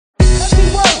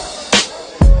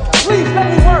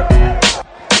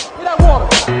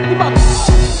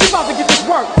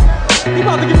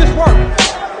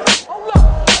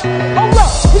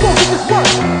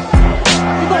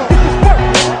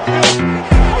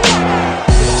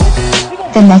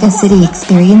The Mega City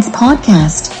Experience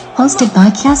Podcast, hosted by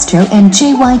Castro and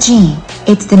JYG.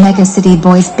 It's the Mega City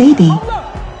Boys, baby.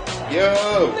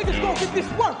 Yo! Niggas gonna get this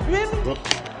work, you hear me?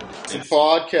 It's a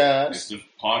podcast. It's a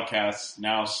podcast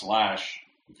now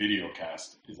 / video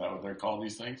cast. Is that what they're called,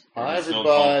 these things? Or Hi, is it still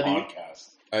called everybody. podcast?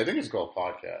 I think it's called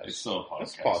podcast. It's still a podcast.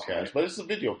 It's a podcast, right? but it's a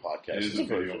video podcast. It is It's a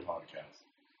video version. podcast.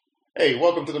 Hey,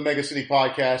 welcome to the Mega City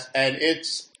Podcast, and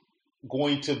it's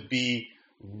going to be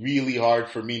really hard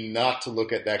for me not to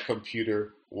look at that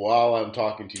computer while I'm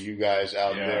talking to you guys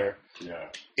out Yeah. there. Yeah,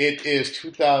 It is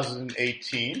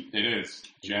 2018. it is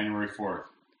January 4th,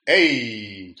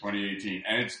 Hey, 2018,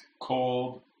 and it's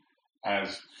cold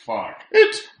as fuck.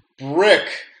 it's brick.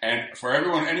 And for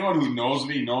anyone who knows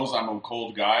me knows I'm a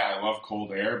cold guy. I love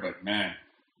cold air, but man,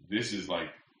 this is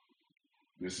legit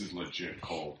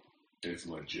cold. It's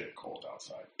legit cold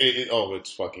outside.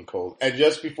 It's fucking cold. And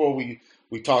just before we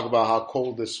talk about how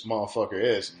cold this motherfucker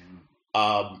is,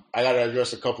 I got to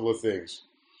address a couple of things.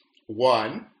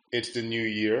 One, it's the new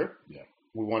year. Yeah.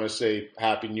 We want to say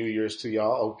Happy New Year's to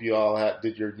y'all. I hope you all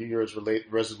did your New Year's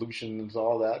resolutions,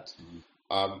 all that.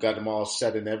 Got them all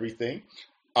set and everything.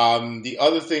 The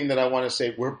other thing that I want to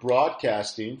say, we're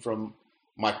broadcasting from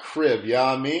my crib, you know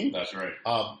what I mean? That's right.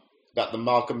 Got the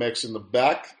Malcolm X in the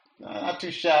back. Not too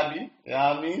shabby, you know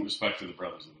what I mean? Respect to the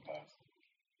brothers of the past.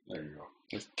 There you go.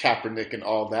 With Kaepernick and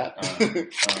all that.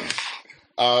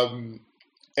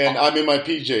 And I'm in my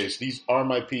PJs. These are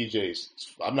my PJs.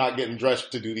 I'm not getting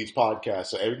dressed to do these podcasts.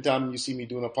 So every time you see me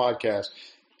doing a podcast,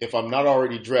 if I'm not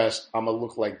already dressed, I'm going to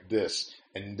look like this.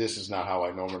 And this is not how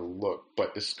I normally look.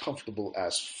 But it's comfortable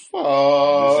as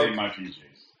fuck. This ain't my PJs.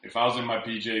 If I was in my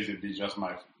PJs, it'd be just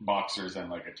my boxers and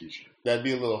like a t-shirt. That'd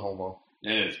be a little homo.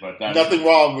 It is, but that's Nothing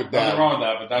wrong with that. Nothing wrong with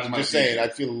that, but that's I'm my just PJs. saying,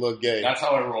 I'd feel a little gay. That's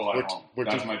how I roll at We're- home. we're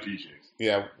That's just- my PJs.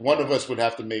 Yeah, one of us would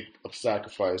have to make a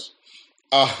sacrifice.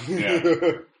 Yeah.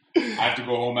 I have to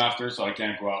go home after, so I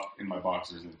can't go out in my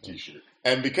boxers and a t-shirt.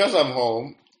 And because I'm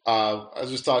home, I was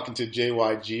just talking to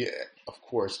JYG. Of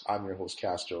course, I'm your host,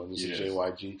 Castro, and this Yes. is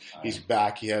JYG. He's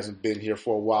back. He hasn't been here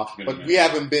for a while. Been a But minute. we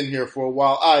haven't been here for a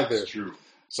while either. It's true.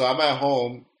 So I'm at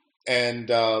home,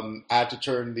 and I had to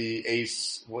turn the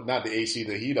AC, well, not the AC,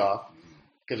 the heat off,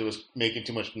 because it was making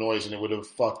too much noise, and it would have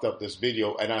fucked up this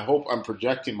video. And I hope I'm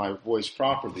projecting my voice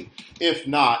properly. If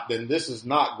not, then this is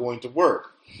not going to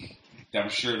work. I'm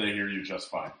sure they hear you just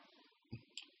fine.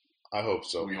 I hope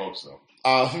so. We hope so.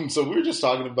 So we were just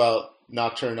talking about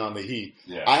not turning on the heat.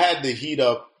 Yeah. I had the heat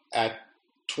up at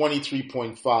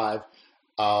 23.5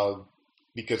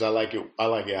 because I like it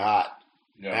hot.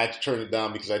 I Yeah. had to turn it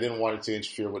down because I didn't want it to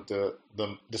interfere with the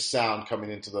sound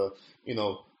coming into the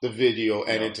the video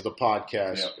and Yeah. into the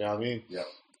podcast. Yeah. You know what I mean? Yeah.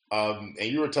 And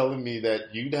you were telling me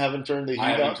that you haven't turned the heat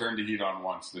I haven't up. turned the heat on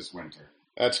once this winter.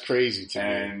 That's crazy to me.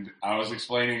 And I was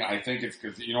explaining, I think it's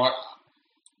because, you know what?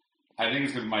 I think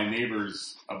it's because my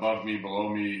neighbors above me, below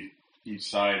me, each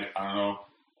side, I don't know.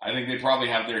 I think they probably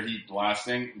have their heat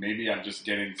blasting. Maybe I'm just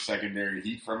getting secondary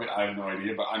heat from it. I have no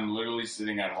idea. But I'm literally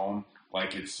sitting at home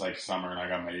like it's like summer and I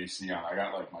got my AC on. I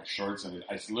got like my shorts and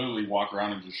I literally walk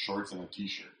around in just shorts and a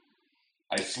t-shirt.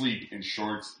 I sleep in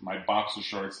shorts, my boxer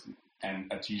shorts, and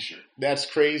a t-shirt. That's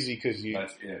crazy because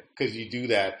That's it. you do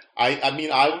that. I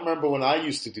mean, I remember when I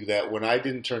used to do that when I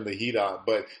didn't turn the heat on,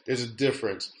 but there's a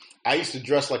difference. I used to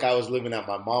dress like I was living at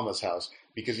my mama's house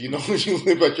because when you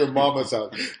live at your mama's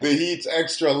house, the heat's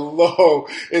extra low.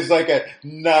 It's like at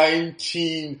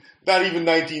 19, not even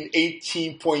 19,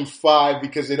 18.5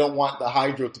 because they don't want the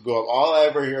hydro to go up. All I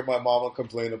ever hear my mama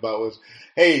complain about was,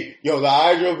 hey, the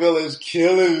hydro bill is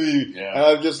killing me. Yeah. And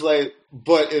I'm just like,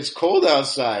 but it's cold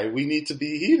outside. We need to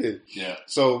be heated. Yeah.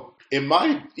 So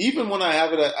even when I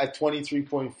have it at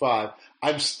 23.5,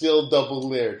 I'm still double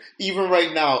layered. Even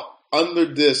right now, under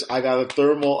this, I got a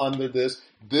thermal under this.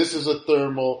 This is a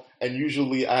thermal, and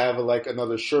usually I have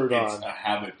another shirt It's on. a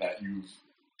habit that you've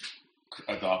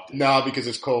adopted. No, because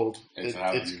it's cold. It's a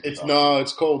habit you've adopted. No,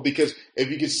 it's cold because if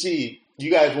you can see,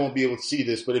 you guys won't be able to see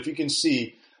this, but if you can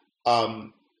see,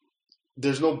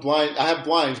 there's no blind. I have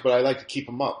blinds, but I like to keep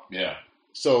them up. Yeah.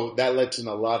 So that lets in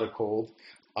a lot of cold.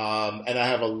 And I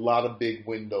have a lot of big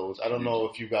windows. I don't know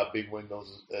if you got big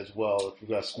windows as well, if you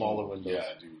got smaller windows. Yeah,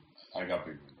 dude. I got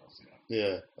big windows,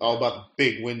 Yeah, all about the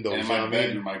big windows. And in you know my what I mean?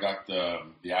 bedroom, I got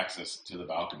the access to the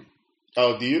balcony.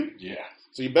 Oh, do you? Yeah.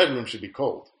 So your bedroom should be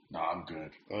cold. No, I'm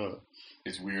good. Uh,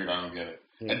 It's weird. I don't get it.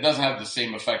 Yeah. It doesn't have the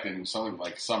same effect in something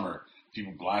like summer.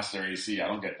 People blast their AC. I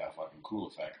don't get that fucking cool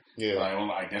effect. yeah. But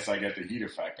I guess I get the heat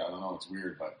effect. I don't know. It's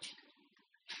weird, but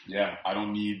yeah, I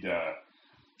don't need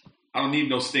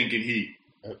no stinking heat.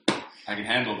 I can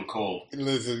handle the cold.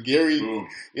 Listen, Gary, Boom.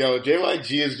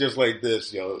 JYG is just like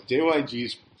this,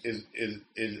 JYG's is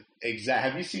exact.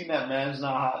 Have you seen that Man's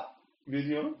Not Hot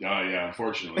video? Yeah,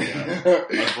 unfortunately, yeah.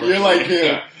 You're like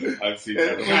him. Yeah, I've seen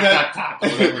that.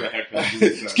 Whatever the heck that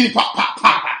dude said. Ski pop pop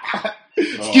pop.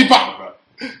 Ski pop.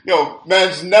 Yo,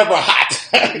 man's never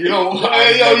hot. You know,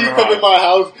 you come in my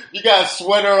house, you got a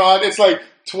sweater on. It's like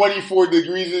 24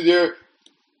 degrees in there.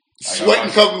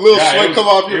 Sweat come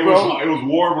off you, bro. It was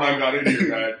warm when I got in here,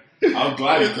 man. I was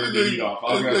glad he turned the heat off.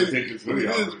 I was going to take this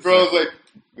video off. Bro, like,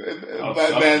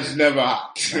 man's never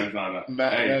hot. Man's not hot.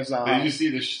 Man's not hot. Did you see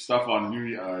this stuff on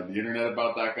the internet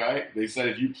about that guy? They said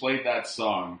if you played that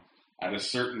song at a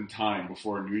certain time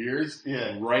before New Year's,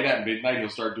 right at midnight, he'll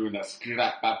start doing that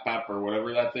skrat bap bap or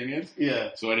whatever that thing is. Yeah.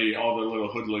 So all the little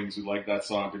hoodlings who like that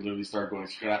song could literally start going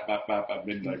skrat bap bap at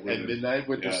midnight. At midnight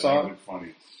with the song? That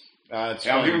funny. I'll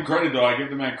give him credit though. I give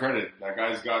the man credit. That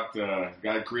guy's got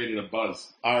guy created a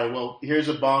buzz. All right. Well, here's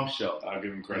a bombshell. I'll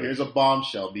give him credit. Here's a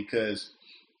bombshell because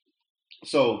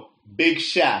Big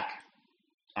Shaq.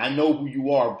 I know who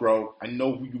you are, bro. I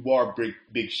know who you are,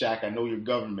 Big Shaq. I know your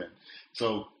government.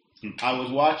 So I was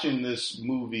watching this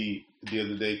movie the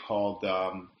other day called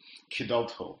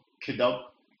Kidulthood.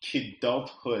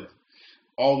 Kidulthood.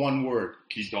 All one word.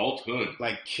 Kidulthood.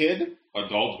 Like kid.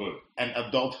 Adulthood. And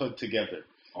adulthood together.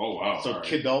 Oh wow! So right.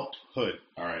 Kidulthood.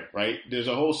 All right. Right. There's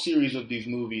a whole series of these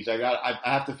movies. I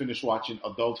have to finish watching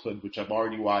Adulthood, which I've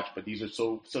already watched, but these are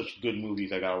such good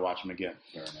movies. I gotta watch them again.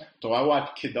 Fair enough. So I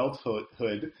watched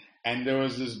Kidulthood, and there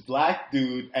was this black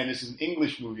dude, and this is an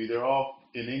English movie. They're all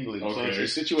in England, so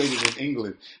it's situated in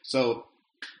England. So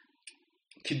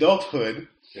Kidulthood.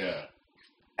 Yeah.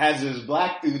 Has this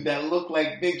black dude that looked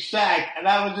like Big Shaq, and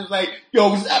I was just like, "Yo,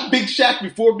 was that Big Shaq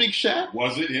before Big Shaq?"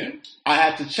 Was it him? I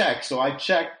had to check, so I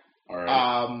checked. All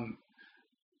right.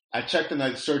 I checked and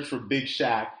I searched for Big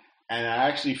Shaq, and I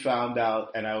actually found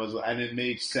out, and it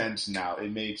made sense now.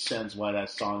 It made sense why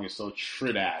that song is so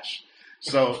trash.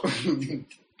 So, the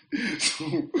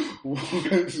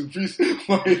reason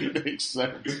why it makes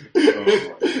sense.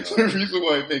 The reason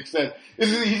why it makes sense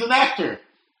is he's an actor,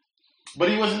 but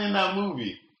he wasn't in that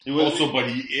movie. But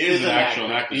he is an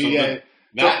actual actor.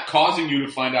 So causing you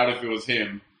to find out if it was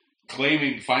him,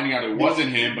 finding out it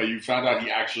wasn't him, but you found out he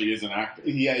actually is an actor.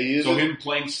 Yeah, he is. So him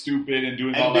playing stupid and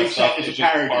doing all that stuff is just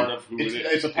part of who it is.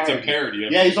 It's a parody. It's a parody.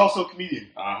 Yeah, he's also a comedian.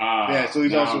 Yeah, so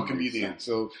he's also a comedian.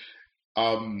 So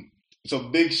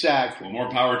Big Shaq. Well, more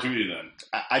power to you then.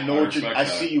 I know what I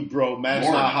see you, bro. Man's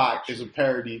Not Hot is a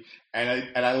parody, and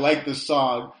I like the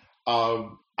song.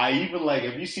 I even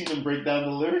have you seen him break down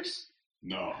the lyrics?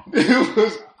 No. It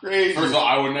was crazy. First of all,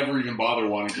 I would never even bother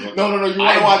wanting to look No, up. you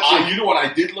want to watch it. You know what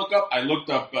I did look up? I looked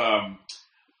up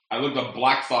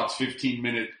Black Thought's 10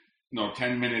 minute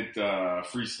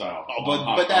freestyle. Oh,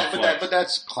 but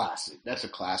that's classic. That's a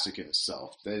classic in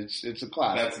itself. It's a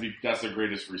classic. That's the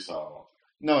greatest freestyle of all.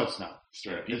 No, it's not.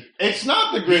 Straight up. It's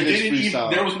not the greatest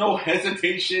freestyle. There was no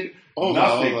hesitation. Hold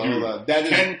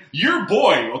on. Your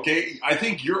boy, okay? I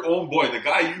think your own boy, the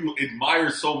guy you admire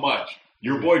so much,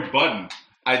 your boy Budden,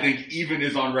 I think even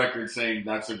is on record saying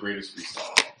that's the greatest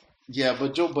freestyle. Yeah,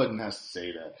 but Joe Budden has to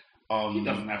say that. He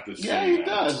doesn't have to say that. Yeah, he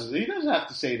does. He doesn't have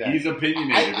to say that. He's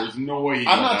opinionated. There's no way he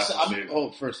doesn't have to say that. Oh,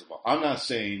 first of all, I'm not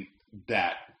saying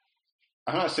that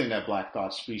Black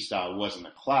Thought's freestyle wasn't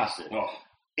a classic. Oh.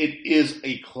 It is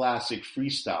a classic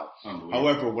freestyle.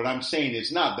 However, what I'm saying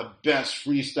is not the best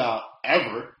freestyle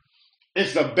ever.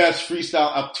 It's the best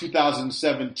freestyle of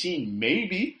 2017,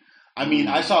 maybe. I mean,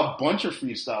 I saw a bunch of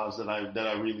freestyles that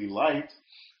I really liked.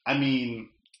 I mean,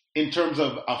 in terms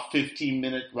of a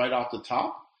 15-minute right off the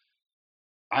top,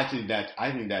 I think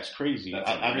that's crazy.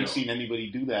 I haven't seen anybody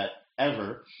do that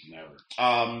ever. Never.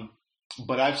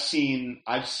 But I've seen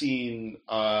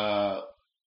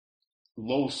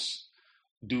Los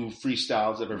do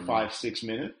freestyles that are 5-6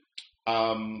 minute.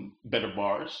 Better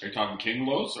bars. Are you talking King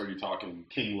Los or are you talking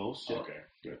King Los? Yeah. Okay,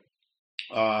 good.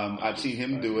 I've seen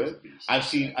him do it. I've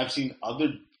seen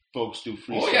other folks do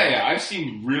freestyles. Oh yeah. I've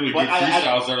seen really good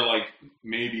freestyles that are like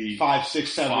maybe 5,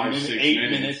 6, 7 minutes, 8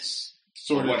 minutes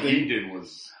sort of what thing. He did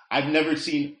was I've never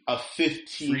seen a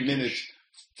 15 minutes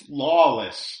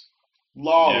flawless.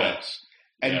 Yeah.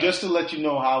 And just to let you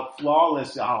know how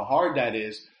hard that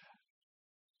is.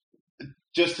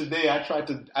 Just today, I tried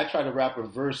to rap a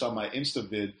verse on my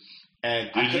Instavid,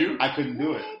 and I couldn't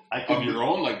do it. Of your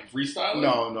own, like freestyle?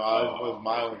 No, it was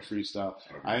my own freestyle.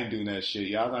 Okay. I ain't doing that shit.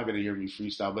 Y'all not gonna hear me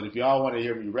freestyle, but if y'all want to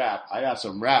hear me rap, I got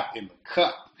some rap in the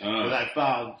cup that I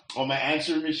found on my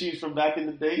answering machines from back in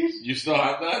the days. You still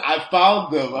have that? I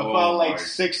found them. I found like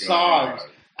 6 songs,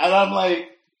 and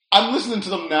I'm listening to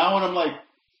them now, and I'm like,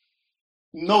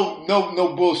 no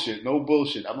bullshit.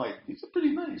 I'm like, these are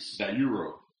pretty nice. That you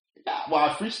wrote. Yeah, well, I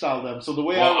freestyled them. So the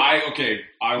way Well,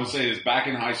 I will say this. Back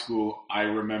in high school, I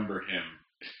remember him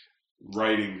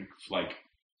writing like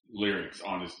lyrics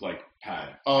on his like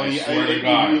pad. I swear to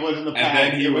God. He was in the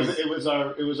pad. And then it was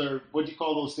our what do you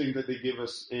call those things that they give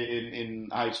us in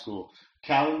high school?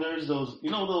 Calendars, those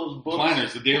those books,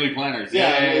 planners, the daily planners.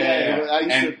 Yeah.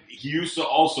 And he used to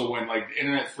also, when like the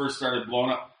internet first started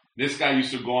blowing up, this guy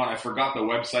used to go on. I forgot the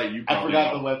website. I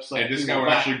forgot the website. And this guy would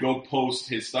actually go post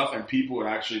his stuff, and people would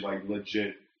actually like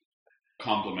legit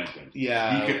compliment him.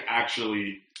 Yeah, he could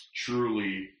actually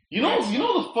truly. You know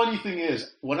the funny thing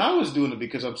is, when I was doing it,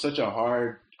 because I'm such a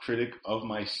hard critic of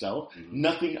myself,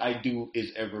 nothing I do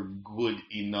is ever good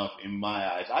enough in my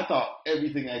eyes. I thought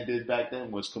everything I did back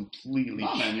then was completely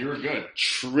man, you were good.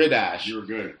 Tridash. You were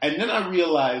good. And then I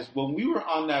realized when we were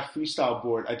on that freestyle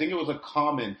board, I think it was a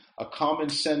common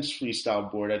sense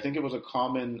freestyle board. I think it was a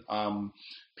common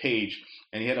page,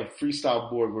 and he had a freestyle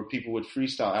board where people would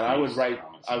freestyle, and I would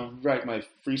write my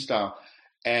freestyle,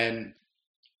 and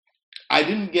I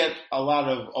didn't get a lot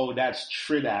of that's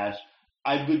Tridash.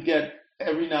 I would get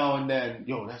every now and then,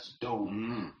 yo, that's dope.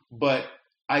 But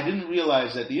I didn't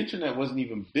realize that the internet wasn't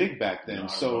even big back then.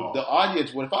 So the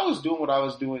audience, if I was doing what I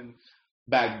was doing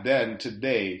back then,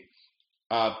 today,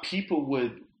 people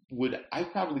would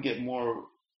I'd probably get more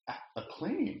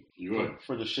acclaim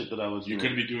for the shit that I was doing. You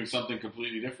could be doing something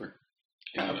completely different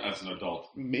as an adult.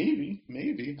 Maybe.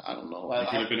 I don't know. You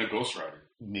could have been a ghostwriter.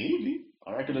 Maybe.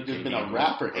 Or I could have just been a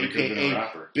rapper,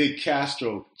 a.k.a. Big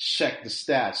Castro. Check the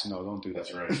stats. No, don't do that.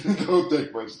 That's right. Don't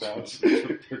take my stats.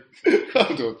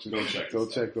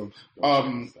 Don't check them.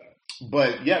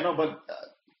 But yeah, no, but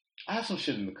I have some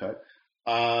shit in the cut.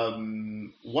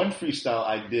 One freestyle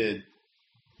I did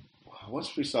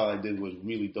was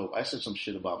really dope. I said some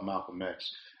shit about Malcolm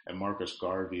X and Marcus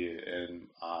Garvey, and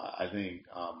I think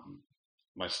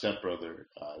my stepbrother,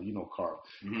 Carl,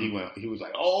 he was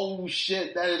like, oh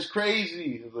shit, that is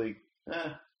crazy. I was like,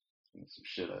 some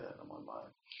shit I had on my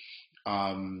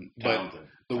mind. But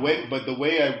the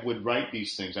way I would write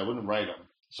these things, I wouldn't write them.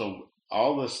 So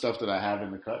all the stuff that I have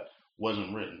in the cut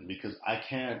wasn't written, because I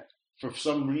can't, for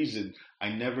some reason,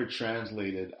 I never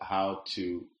translated how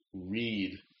to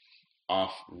read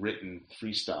off written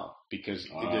freestyle, because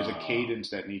there's a cadence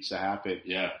that needs to happen.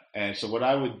 Yeah. And so what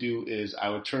I would do is I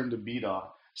would turn the beat on,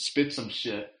 spit some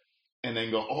shit, and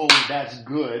then go, oh, that's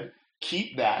good.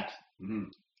 Keep that.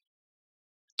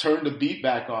 Turn the beat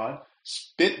back on,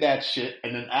 spit that shit,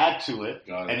 and then add to it.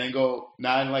 And then go,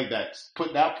 nah, I like that.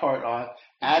 Put that part on,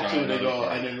 add to it, and go,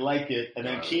 and then like it, and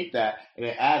then keep that, and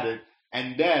then add it.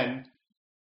 And then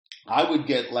I would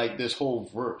get like this whole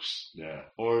verse. Yeah.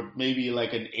 Or maybe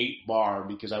like an 8-bar,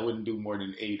 because I wouldn't do more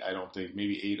than 8, I don't think.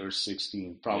 Maybe 8 or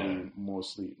 16. Probably more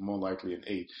likely an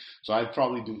 8. So I'd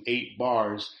probably do 8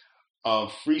 bars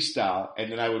of freestyle,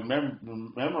 and then I would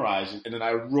memorize it, and then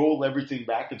I would roll everything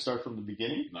back and start from the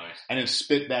beginning. Nice. And then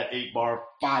spit that 8-bar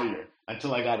fire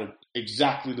until I got it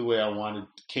exactly the way I wanted,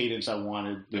 the cadence I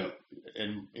wanted,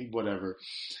 and whatever.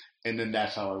 And then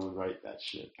that's how I would write that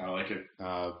shit. I like it.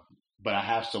 But I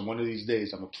have some. One of these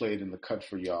days, I'm going to play it in the cut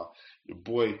for y'all. Your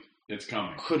boy It's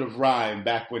coming. Could have rhymed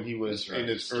back when he was in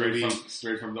his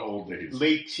straight from the old days,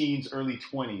 late teens, early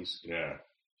 20s. Yeah,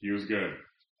 he was good.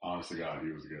 Honest to God,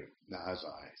 he was good. Nah, that's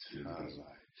all right.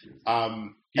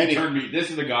 Turned me. This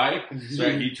is the guy.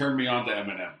 So he turned me on to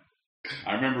Eminem.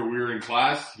 I remember we were in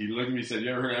class. He looked at me and said,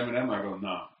 "You ever heard Eminem?" I go,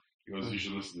 "No." He goes, "You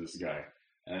should listen to this guy."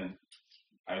 And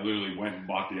I literally went and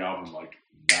bought the album like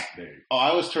that day. Oh,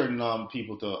 I was turning on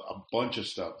people to a bunch of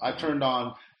stuff. I turned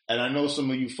on, and I know some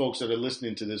of you folks that are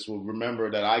listening to this will remember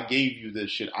that I gave you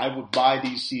this shit. I would buy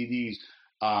these CDs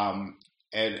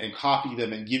and copy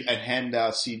them and hand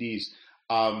out CDs.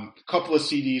 A couple of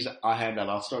CDs I hand out.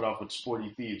 I'll start off with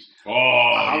Sporty Thieves.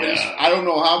 I don't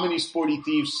know how many Sporty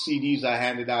Thieves CDs I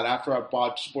handed out after I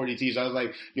bought Sporty Thieves. I was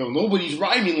like, yo, nobody's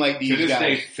rhyming like these guys. To this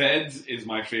day, Feds is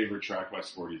my favorite track by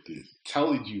Sporty Thieves.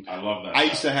 Telling you. I love that. I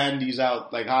used to hand these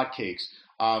out like hotcakes.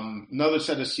 Another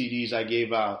set of CDs I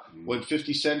gave out when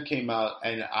 50 Cent came out,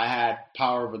 and I had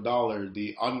Power of a Dollar,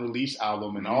 the unreleased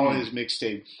album, and all his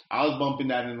mixtape. I was bumping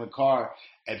that in the car,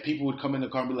 and people would come in the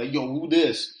car and be like, yo, who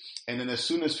this? And then as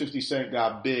soon as 50 Cent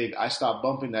got big, I stopped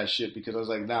bumping that shit because I was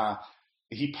like, nah,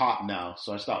 he popped now.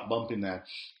 So I stopped bumping that.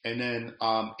 And then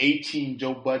 18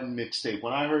 Joe Budden mixtape.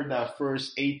 When I heard that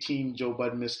first 18 Joe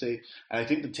Budden mixtape, and I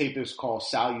think the tape is called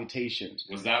Salutations.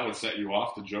 Was that what set you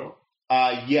off to Joe?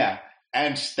 Yeah.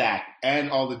 And Stack and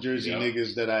all the Jersey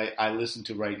niggas that I listen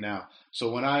to right now.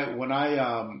 So when I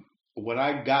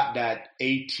got that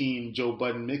 18 Joe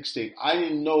Budden mixtape, I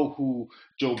didn't know who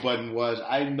Joe Budden was.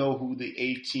 I didn't know who the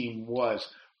 18 was.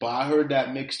 But I heard that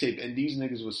mixtape, and these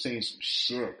niggas was saying some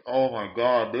shit. Oh my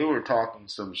god, they were talking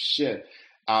some shit.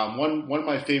 One of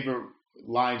my favorite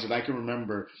lines that I can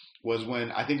remember was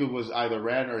when I think it was either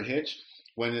Ran or Hitch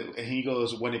and he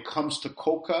goes, "When it comes to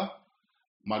coca,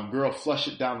 my girl flush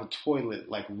it down the toilet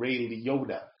like Ray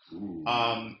Liotta." Ooh,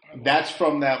 that's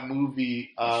from that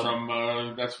movie.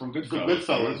 That's from Goodfellas.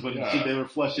 Goodfellas, when they were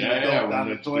flushing the dope down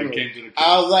the toilet.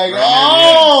 I was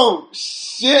like,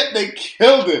 shit, they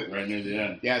killed it right near the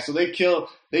end. Yeah, so they kill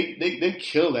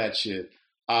that shit.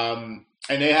 And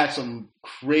they had some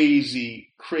crazy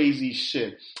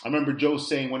shit. I remember Joe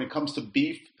saying, when it comes to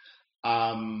beef,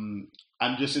 I'm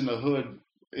just in the hood.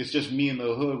 It's just me in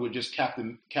the hood with just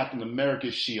Captain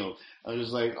America's shield. I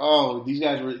was like, oh, these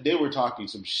guys were talking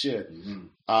some shit. Mm-hmm.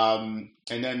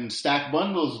 And then Stack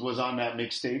Bundles was on that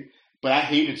mixtape, but I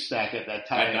hated Stack at that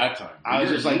time. I was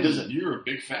just like, you're a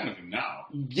big fan of him now.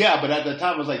 Yeah, but at that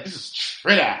time I was like, this is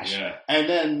trash. Yeah. And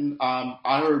then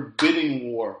I heard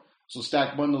Bidding War. So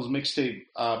Stack Bundles mixtape,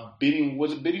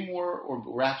 was it Bidding War or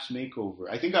Raps Makeover?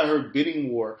 I think I heard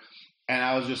Bidding War. And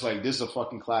I was just like, this is a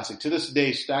fucking classic. To this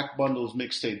day, Stack Bundles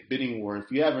mixtape, Bidding War. If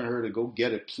you haven't heard it, go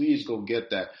get it. Please go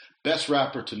get that. Best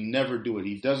rapper to never do it.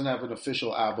 He doesn't have an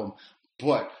official album.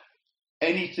 But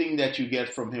anything that you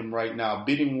get from him right now,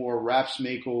 Bidding War, Raps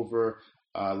Makeover,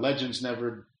 Legends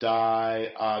Never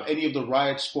Die, any of the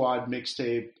Riot Squad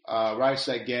mixtape, Riot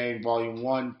Set Gang, Volume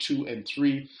 1, 2, and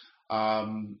 3.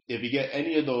 If you get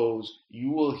any of those,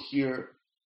 you will hear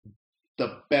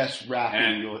the best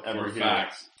rapping you'll ever hear.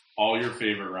 Facts. All your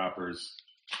favorite rappers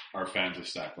are fans of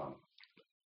Stack Bundles.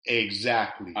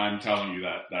 Exactly. I'm telling you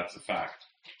that's a fact.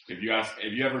 If you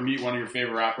ever meet one of your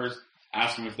favorite rappers,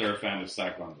 ask them if they're a fan of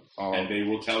Stack Bundles, and they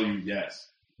will tell you yes,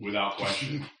 without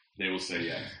question. They will say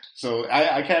yes. So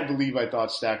I can't believe I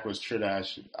thought Stack was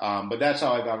trash, but that's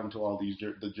how I got into all these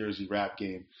the Jersey rap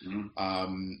game,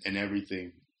 and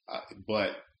everything.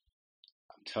 But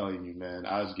I'm telling you, man,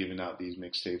 I was giving out these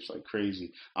mixtapes like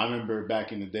crazy. I remember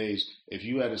back in the days, if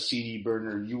you had a CD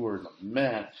burner, you were the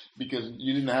man because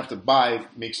you didn't have to buy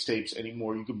mixtapes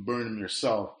anymore. You could burn them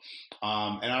yourself.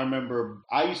 And I remember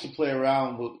I used to play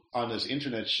around on this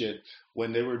internet shit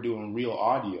when they were doing Real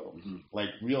Audio. Like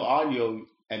Real Audio.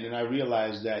 And then I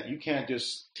realized that you can't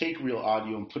just take Real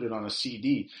Audio and put it on a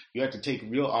CD. You have to take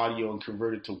Real Audio and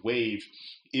convert it to WAV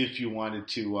if you wanted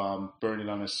to burn it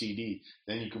on a CD.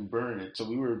 Then you can burn it. So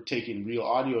we were taking Real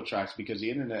Audio tracks because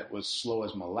the internet was slow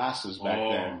as molasses back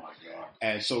then. Oh my God.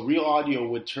 And so Real Audio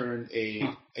would turn a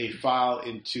file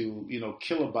into,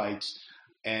 kilobytes.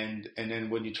 And then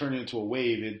when you turn it into a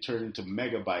WAV, it turned into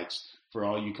megabytes for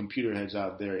all you computer heads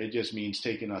out there. It just means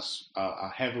taking a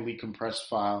heavily compressed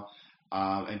file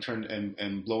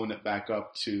and blowing it back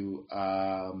up to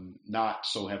not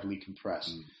so heavily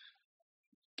compressed.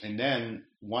 And then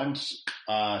once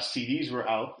CDs were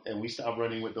out and we stopped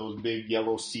running with those big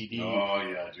yellow CD, oh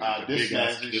yeah, dude, big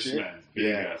ass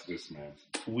Discmans.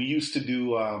 We used to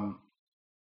do.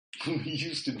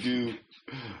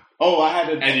 Oh, I had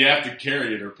a. And you have to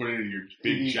carry it or put it in your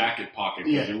big jacket pocket.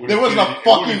 Yeah. There wasn't a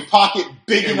fucking pocket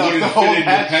big enough to hold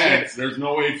that pants. There's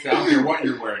no way to. I don't care what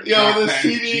you're wearing. Yo, the pants,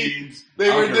 CD, jeans, they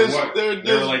were this like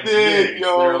big,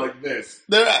 yo. They were like this.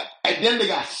 And then they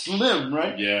got slim,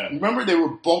 right? Yeah. Remember they were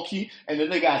bulky, and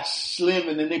then they got slim,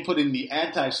 and then they put in the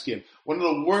anti-skip. One of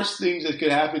the worst things that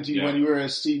could happen to you when you were a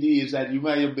CD is that you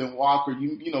might have been walker.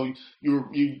 You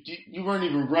weren't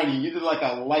even running. You did like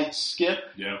a light skip,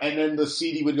 and then the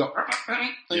CD would go, and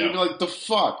you'd be like, the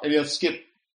fuck? And it'll skip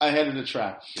ahead of the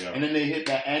track. Yeah. And then they hit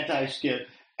that anti-skip,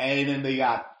 and then they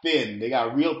got thin. They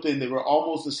got real thin. They were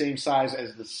almost the same size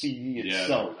as the CD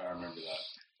itself. Yeah, I remember that.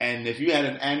 And if you had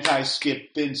an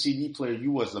anti-skip thin CD player,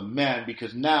 you was the man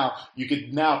because now you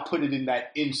could put it in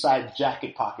that inside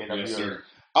jacket pocket of yours. Sir.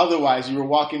 Otherwise, you were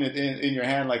walking it in your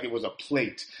hand like it was a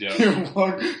plate. Yeah.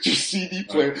 Your CD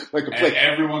player like a plate. And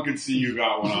everyone could see you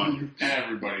got one on you.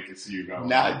 Everybody could see you got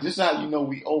one on you. Just how you know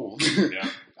we old. Yeah.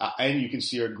 And you can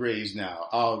see our grays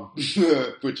now,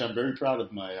 which I'm very proud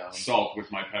of my... salt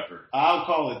with my pepper. I'll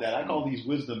call it that. I call these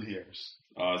wisdom hairs.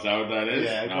 Is that what that is?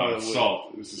 Yeah, no, it's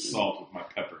salt. This is salt with my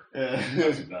pepper.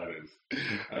 That's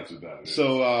what that is.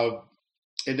 So,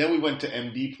 and then we went to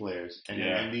MD players, and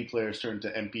then MD players turned to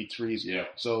MP3s. Yeah.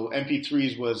 So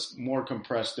MP3s was more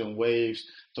compressed than waves.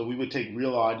 So we would take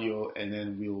Real Audio, and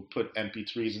then we'll put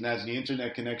MP3s. And as the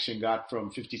internet connection got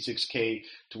from 56K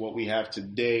to what we have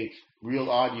today,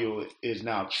 Real Audio is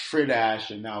now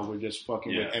Tridash, and now we're just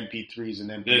fucking with MP3s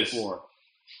and MP4. This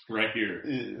right here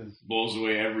blows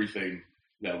away everything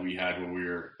that we had when we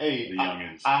were the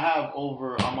youngins. I have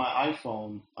over, on my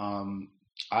iPhone,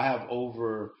 I have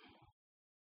over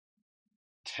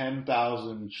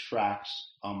 10,000 tracks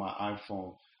on my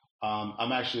iPhone.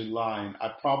 I'm actually lying. I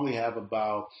probably have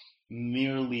about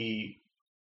nearly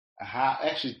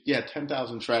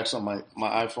 10,000 tracks on my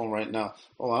iPhone right now.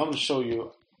 Hold on, I'm going to show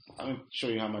you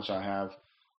how much I have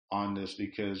on this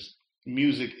because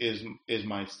music is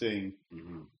my thing.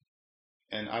 Mm-hmm.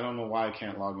 And I don't know why I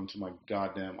can't log into my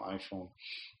goddamn iPhone.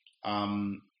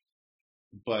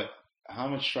 But how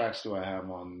much tracks do I have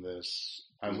on this?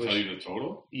 Tell you the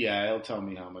total? Yeah, it'll tell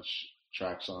me how much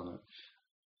tracks on it.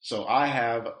 So I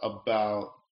have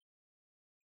about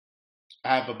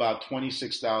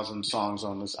 26,000 songs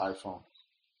on this iPhone.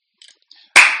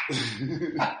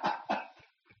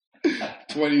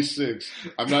 26.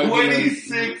 I'm not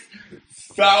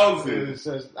 26,000. It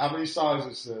says how many songs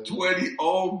it says. 20.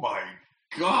 Oh my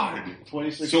God.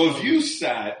 26. So if you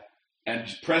sat and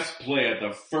pressed play at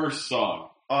the first song,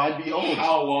 I'd be old.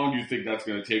 how long do you think that's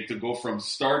going to take to go from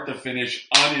start to finish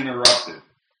uninterrupted?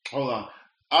 Hold on.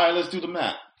 All right, let's do the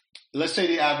math. Let's say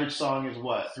the average song is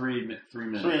what? 3 minutes.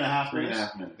 3.5 minutes?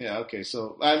 3.5 minutes. Yeah, okay.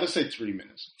 So let's say 3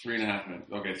 minutes. 3.5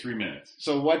 minutes. Okay, 3 minutes.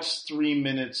 So what's 3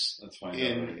 minutes? Let's find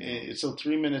out. So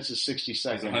 3 minutes is 60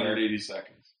 seconds. It's 180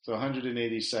 seconds. So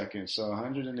 180 seconds. So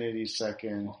 180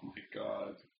 seconds. Oh my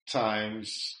God.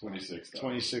 Times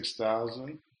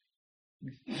 26,000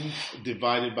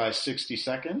 divided by 60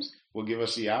 seconds will give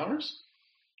us the hours.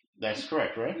 That's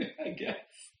correct, right? I guess.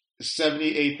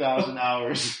 78,000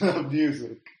 hours of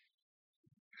music.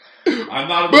 I'm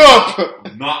not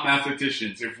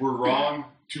mathematicians. If we're wrong,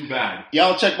 too bad. Yeah,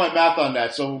 I'll check my math on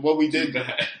that. So what we did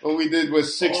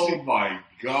was 60 Oh my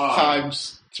God.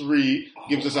 times 3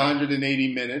 gives us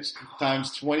 180 minutes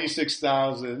times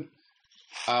 26,000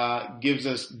 gives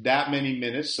us that many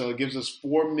minutes. So it gives us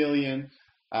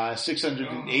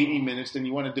 4,680,000 minutes. Then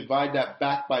you want to divide that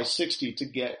back by 60 to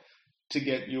get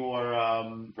your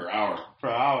per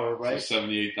hour, right? So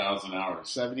 78,000 hours.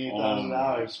 78,000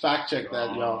 hours. Fact check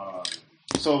that, y'all.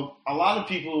 So a lot of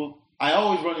people, I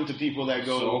always run into people that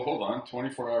go. So hold on,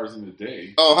 24 hours in a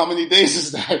day. Oh, how many days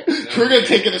is that? We're gonna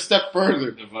take it a step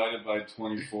further. Divided by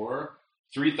 24,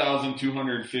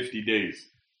 3,250 days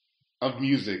of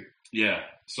music. Yeah.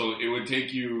 So it would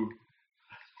take you.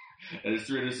 And it's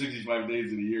 365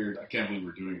 days in a year. I can't believe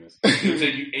we're doing this. It would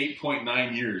take you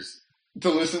 8.9 years. To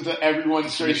listen to everyone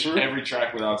straight through? Every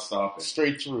track without stopping.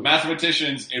 Straight through.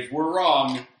 Mathematicians, if we're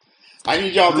wrong, I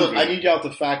need y'all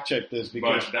to fact check this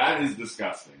because but that is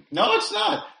disgusting. No, it's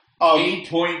not.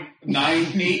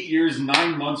 8.98 years,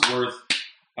 9 months worth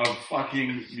of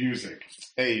fucking music.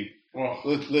 Hey,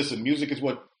 listen, music is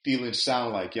what feelings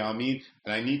sound like, you know what I mean?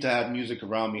 And I need to have music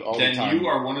around me all the time. Then you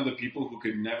are one of the people who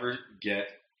could never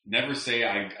say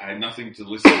I had nothing to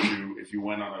listen to if you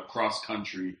went on a cross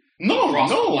country. No. You are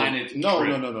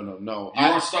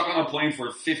stuck on a plane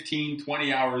for 15,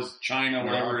 20 hours, China,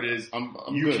 whatever it is.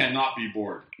 You good. Cannot be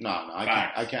bored. No,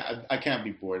 I can't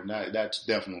be bored. And that's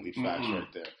definitely facts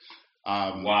right there.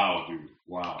 Wow, dude.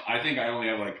 Wow. I think I only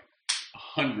have like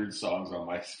 100 songs on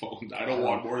my phone. I don't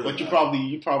want more than that. But you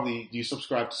probably do you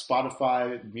subscribe to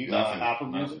Spotify, Apple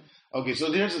Music? Okay,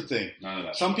 so here's the thing. None of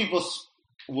that. Some people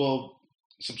will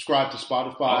subscribe to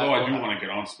Spotify. Although I do want to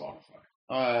get on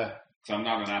Spotify. So I'm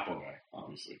not an Apple guy,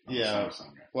 obviously. I'm a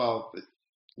Samsung guy. Well,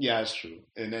 yeah, it's true.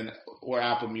 And then, or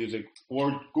Apple Music,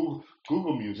 or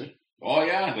Google Music. Oh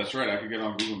yeah, that's right. I could get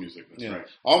on Google Music. That's right.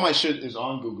 All my shit is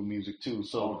on Google Music too.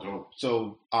 So, dope.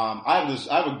 So, I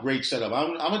have a great setup.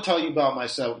 I'm gonna tell you about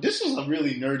myself. This is a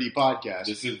really nerdy podcast.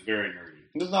 This is very nerdy.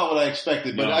 This is not what I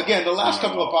expected. But again, the last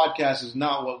couple of podcasts is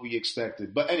not what we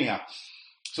expected. But anyhow,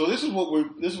 so this is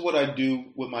what I do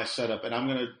with my setup, and I'm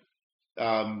gonna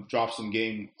drop some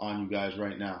game on you guys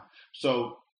right now.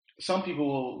 So some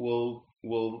people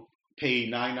will pay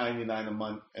 $9.99 a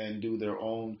month and do their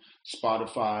own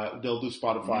Spotify. They'll do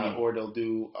Spotify or they'll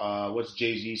do what's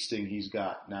Jay-Z's thing he's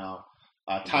got now,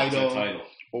 Tidal,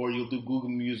 or you'll do Google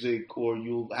Music, or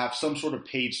you'll have some sort of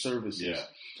paid services. Yeah.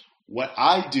 What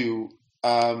I do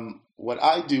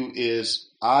is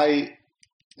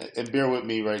and bear with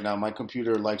me right now. My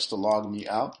computer likes to log me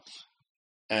out.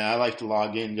 And I like to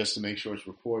log in just to make sure it's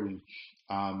recording.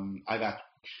 I got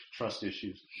trust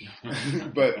issues.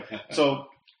 But so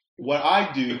what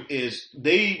I do is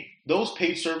those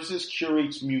paid services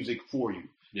curates music for you.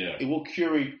 Yeah. It will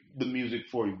curate the music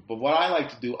for you. But what I like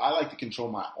to do, I like to control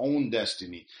my own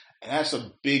destiny. And that's a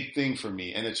big thing for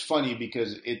me. And it's funny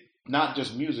because it not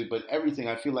just music, but everything.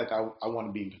 I feel like I want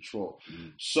to be in control.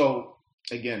 Mm-hmm. So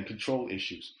again, control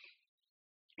issues.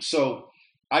 So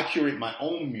I curate my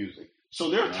own music. So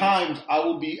there are times I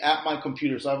will be at my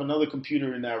computer. So I have another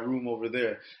computer in that room over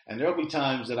there. And there'll be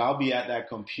times that I'll be at that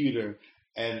computer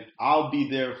and I'll be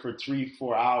there for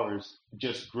 3-4 hours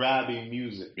just grabbing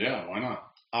music. Yeah, why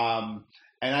not?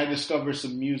 And I discovered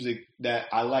some music that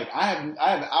I like. I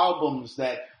have albums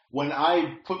that when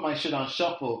I put my shit on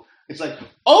shuffle, it's like,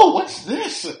 oh, what's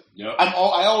this? Yep. I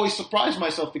always surprise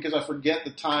myself because I forget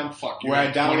the time where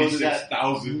I downloaded that.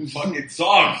 26,000 fucking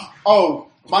songs. Oh,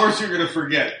 Of course you're going to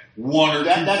forget 1 or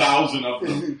 2,000 of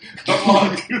them. Come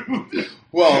on, dude.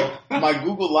 Well, my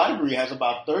Google library has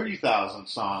about 30,000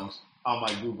 songs on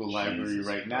my Google library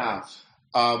right now.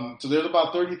 So there's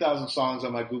about 30,000 songs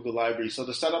on my Google library. So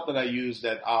the setup that I use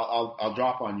that I'll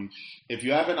drop on you. If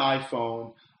you have an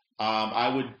iPhone,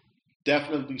 I would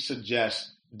definitely suggest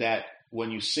that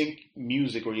when you sync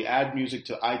music or you add music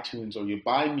to iTunes or you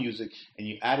buy music and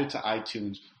you add it to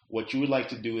iTunes, what you would like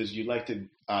to do is you'd like to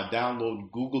download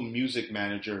Google Music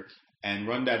Manager and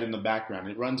run that in the background.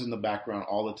 It runs in the background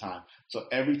all the time. So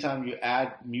every time you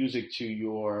add music to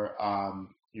your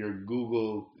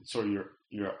Google,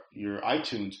 your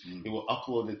iTunes, it will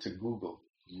upload it to Google.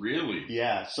 Really?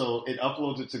 Yeah. So it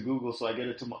uploads it to Google, so I get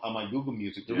it to my Google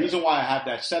Music. The reason why I have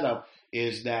that set up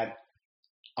is that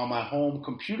on my home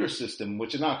computer system,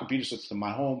 which is not a computer system,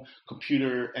 my home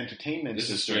computer entertainment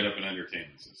system. This is straight up an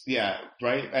entertainment system. Yeah,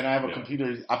 right? And I have a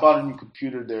computer. I bought a new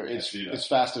computer there. It's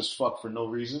fast as fuck for no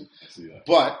reason. I see that.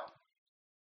 But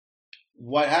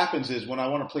what happens is when I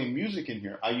want to play music in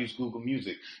here, I use Google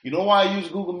Music. You know why I use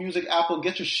Google Music, Apple?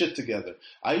 Get your shit together.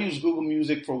 I use Google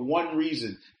Music for one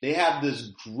reason. They have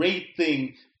this great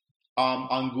thing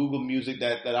on Google Music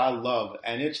that I love,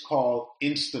 and it's called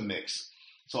Instamix.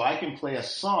 So I can play a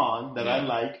song that I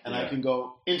like, and I can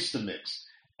go Instamix,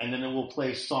 and then it will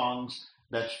play songs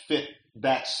that fit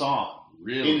that song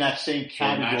in that same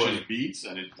category. So it matches beats,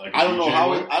 and it's like I don't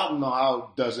know how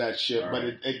it does that shit, but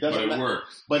it doesn't. But it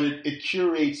works. But it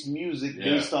curates music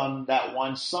based on that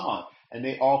one song, and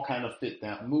they all kind of fit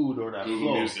that mood or that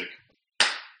Google flow. Music.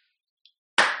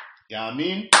 Yeah, I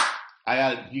mean,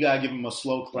 you gotta give them a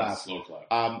slow clap. Slow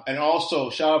clap. And also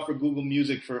shout out for Google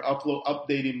Music for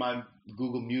updating my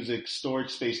Google Music storage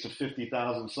space to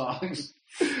 50,000 songs.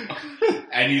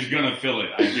 And he's gonna fill it.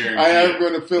 I guarantee. I am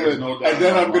gonna fill There's it, no doubt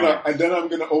and then I'm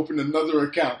gonna open another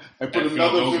account and put and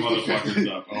another fill those 50.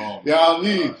 motherfuckers up. Oh, Yeah, I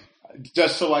mean,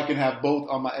 just so I can have both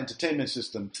on my entertainment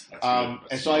system. And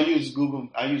so I use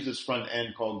this front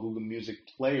end called Google Music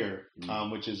Player,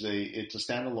 which is it's a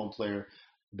standalone player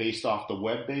based off the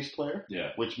web-based player,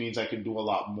 which means I can do a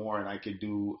lot more, and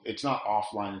it's not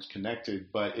offline, it's connected,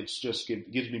 but it's just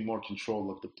gives me more control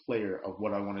of the player of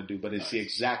what I want to do. But it's the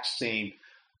exact same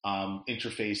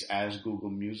interface as Google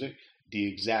Music, the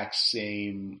exact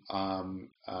same,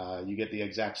 you get the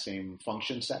exact same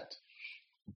function set,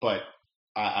 but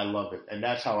I love it. And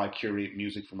that's how I curate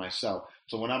music for myself.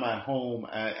 So when I'm at home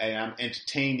and I'm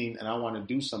entertaining and I want to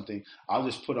do something, I'll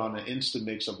just put on an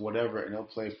Instamix of whatever and it'll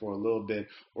play for a little bit.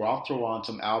 Or I'll throw on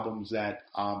some albums that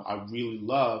I really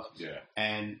love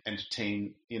and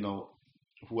entertain,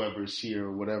 whoever's here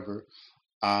or whatever.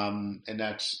 And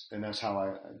that's how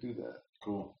I do that.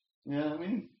 Cool. Yeah, I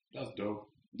mean, that's dope.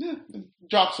 Yeah,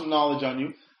 drop some knowledge on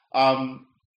you.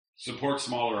 Support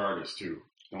smaller artists too.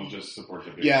 Don't just support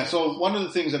the big. Yeah, so one of the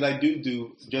things that I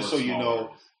do, just so you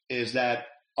know, is that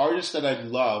artists that I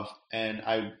love and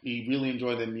I really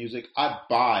enjoy their music, I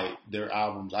buy their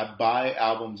albums. I buy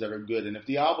albums that are good. And if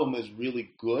the album is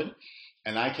really good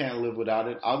and I can't live without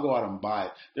it, I'll go out and buy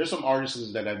it. There's some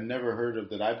artists that I've never heard of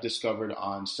that I've discovered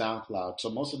on SoundCloud. So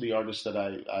most of the artists that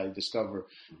I discover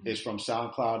is from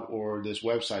SoundCloud or this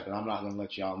website that I'm not going to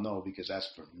let y'all know because that's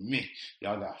for me.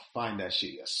 Y'all got to find that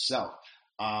shit yourself.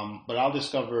 But I'll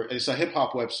discover, it's a hip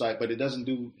hop website, but it doesn't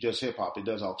do just hip hop. It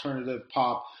does alternative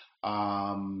pop,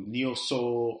 neo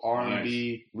soul,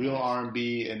 R&B, real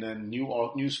R&B, and then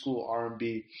new school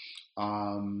R&B.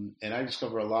 And I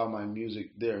discover a lot of my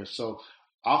music there. So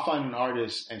I'll find an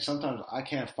artist, and sometimes I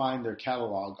can't find their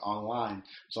catalog online,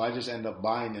 so I just end up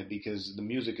buying it because the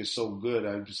music is so good.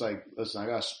 I'm just like, listen, I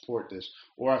gotta support this.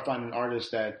 Or I find an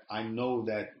artist that I know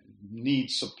that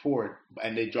needs support,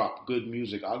 and they drop good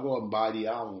music. I'll go and buy the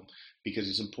album because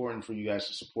it's important for you guys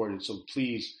to support it. So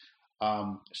please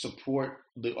support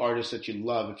the artists that you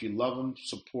love. If you love them,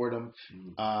 support them.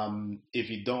 If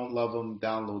you don't love them,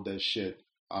 download that shit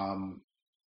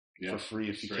for free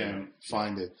if you can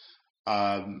find it.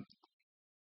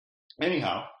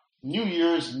 Anyhow, New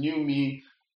Year's, new me.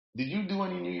 Did you do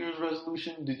any New Year's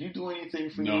resolution? Did you do anything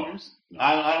for New Year's? No.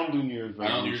 I don't do New Year's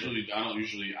resolution.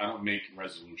 I don't make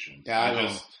resolutions.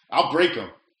 Yeah, I'll break them.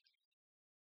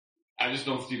 I just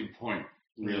don't see the point,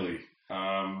 really.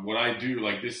 What I do,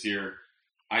 like this year,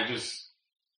 I'm just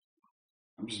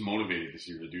motivated this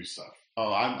year to do stuff.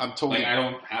 Oh, I'm totally. Like I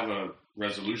don't have a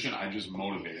resolution. I just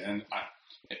motivated, and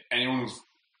anyone who's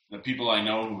the people I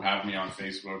know who have me on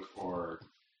Facebook or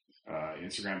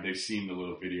Instagram, they've seen the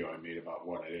little video I made about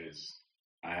what it is.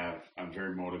 I'm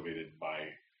very motivated by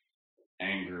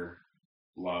anger,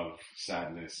 love,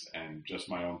 sadness, and just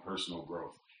my own personal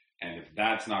growth. And if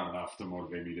that's not enough to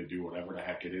motivate me to do whatever the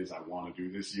heck it is I want to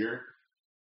do this year,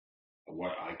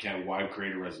 why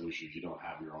create a resolution if you don't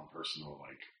have your own personal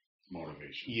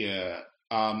motivation? Yeah.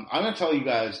 I'm going to tell you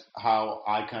guys how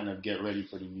I kind of get ready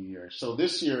for the new year. So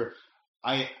this year,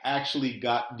 I actually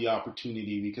got the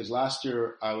opportunity because last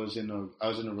year I was in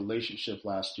a relationship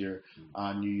last year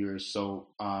on New Year's. So,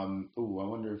 I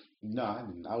wonder if I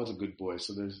didn't. I was a good boy,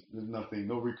 so there's nothing,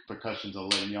 no repercussions of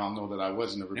letting y'all know that I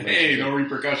was in a relationship. Hey, no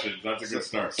repercussions. That's a good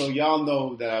start. So y'all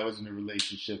know that I was in a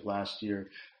relationship last year,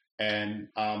 and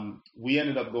we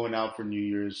ended up going out for New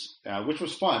Year's, which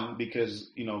was fun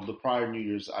because the prior New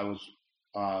Year's I was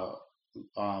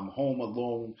home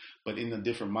alone, but in a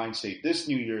different mindset. This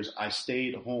New Year's, I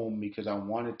stayed home because I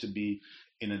wanted to be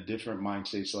in a different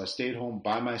mindset. So I stayed home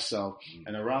by myself.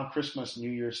 And around Christmas, New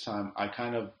Year's time, I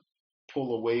kind of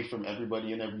pull away from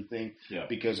everybody and everything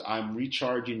because I'm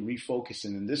recharging,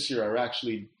 refocusing. And this year, I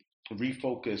actually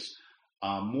refocus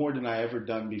more than I ever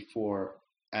done before.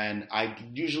 And I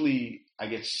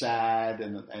get sad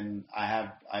and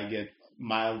I get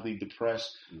mildly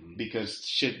depressed because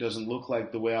shit doesn't look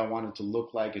like the way I want it to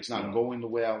look like. It's not going the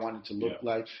way I want it to look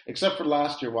like. Except for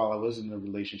last year while I was in a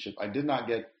relationship. I did not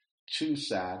get too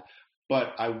sad,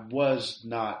 but I was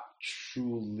not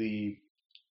truly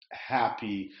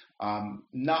happy.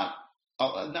 Not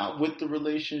with the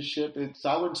relationship.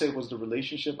 I wouldn't say it was the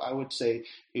relationship. I would say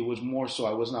it was more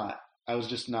so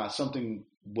something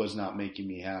was not making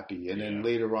me happy. And then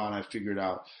later on I figured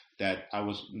out that I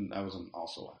wasn't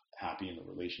also happy in a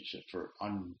relationship for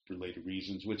unrelated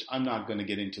reasons, which I'm not going to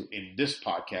get into in this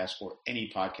podcast or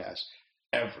any podcast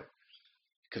ever,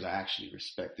 because I actually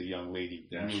respect the young lady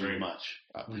really much.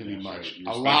 Really much.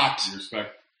 A lot. You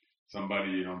respect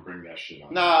somebody, you don't bring that shit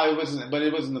on. No, it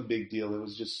wasn't a big deal.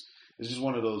 It's just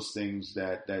one of those things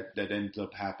that ends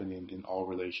up happening in all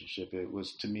relationship. It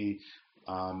was, to me,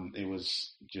 it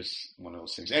was just one of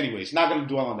those things. Anyways, not going to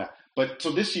dwell on that. But so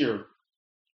this year,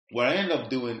 what I ended up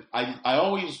doing, I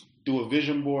always do a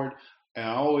vision board, and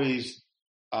I always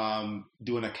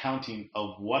do an accounting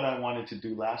of what I wanted to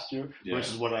do last year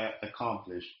versus what I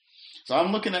accomplished. So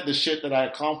I'm looking at the shit that I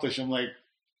accomplished. I'm like,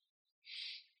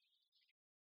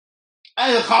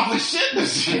 I accomplished shit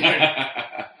this year.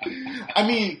 I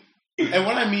mean, and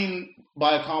what I mean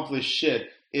by accomplished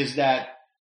shit is that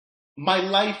my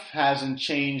life hasn't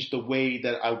changed the way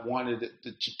that I wanted it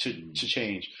to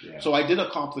change. Yeah. So I did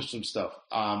accomplish some stuff.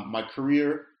 My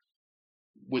career,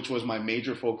 which was my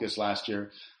major focus last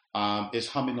year, is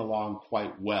humming along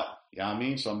quite well. You know what I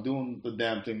mean? So I'm doing the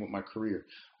damn thing with my career.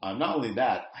 Not only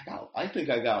that, I think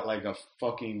I got like a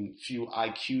fucking few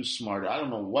IQ smarter. I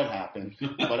don't know what happened,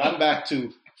 but I'm back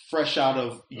to fresh out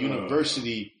of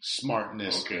university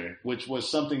smartness, which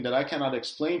was something that I cannot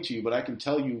explain to you, but I can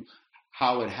tell you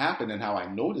how it happened and how I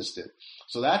noticed it.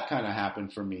 So that kind of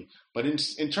happened for me. But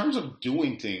in terms of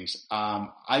doing things,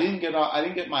 I didn't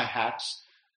get my hats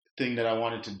thing that I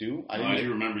wanted to do. I do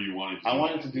remember you wanted to do I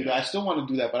wanted to do that. I still want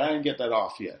to do that, but I didn't get that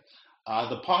off yet.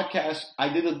 The podcast, I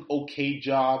did an okay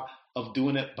job of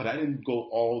doing it, but I didn't go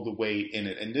all the way in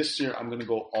it. And this year, I'm going to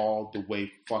go all the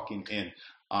way fucking in.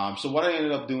 So what I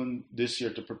ended up doing this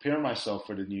year to prepare myself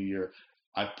for the new year,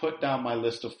 I put down my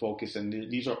list of focus,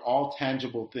 and these are all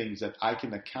tangible things that I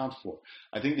can account for.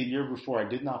 I think the year before, I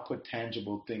did not put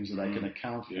tangible things that I can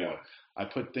account for. Yeah. I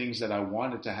put things that I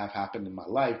wanted to have happen in my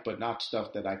life, but not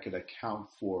stuff that I could account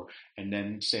for and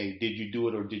then say, did you do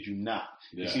it or did you not?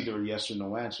 Yeah. It's either a yes or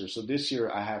no answer. So this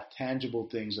year, I have tangible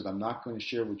things that I'm not going to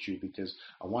share with you because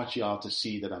I want you all to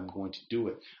see that I'm going to do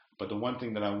it. But the one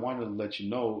thing that I wanted to let you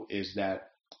know is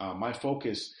that my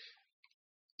focus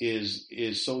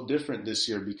is so different this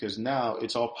year because now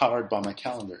it's all powered by my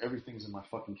calendar. Everything's in my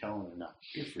fucking calendar now.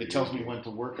 It tells me when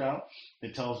to work out.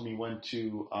 It tells me when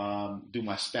to do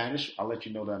my Spanish. I'll let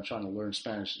you know that I'm trying to learn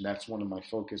Spanish, and that's one of my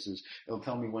focuses. It'll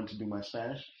tell me when to do my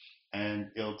Spanish, and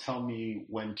it'll tell me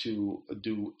when to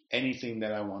do anything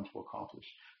that I want to accomplish.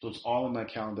 So it's all in my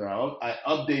calendar. I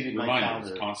updated my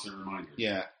calendar. Constant reminders.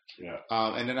 Yeah. Yeah.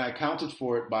 And then I accounted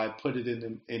for it by putting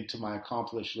it into my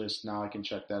accomplished list. Now I can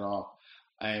check that off.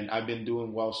 And I've been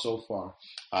doing well so far.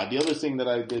 The other thing that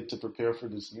I did to prepare for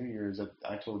this New Year's that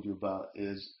I told you about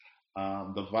is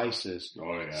the Vices.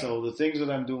 Oh, yeah. So the things that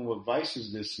I'm doing with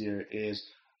Vices this year is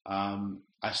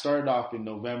I started off in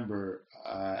November,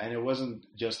 and it wasn't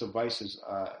just the Vices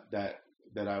that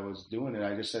that I was doing it.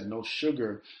 I just said no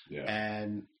sugar, Yeah.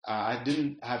 and I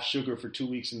didn't have sugar for 2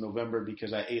 weeks in November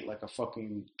because I ate like a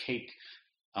fucking cake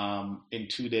in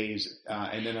 2 days,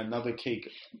 and then another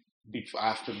cake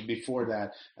before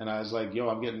that, and I was like, yo,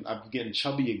 I'm getting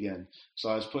chubby again. So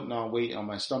I was putting on weight on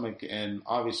my stomach, and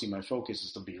obviously my focus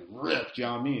is to be ripped. You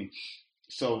know what I mean?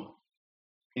 So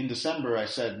in December, I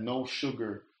said no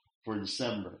sugar for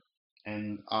December,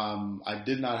 and I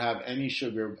did not have any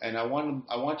sugar. And I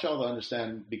want y'all to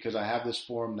understand, because I have this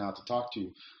forum now to talk to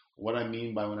you, what I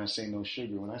mean by when I say no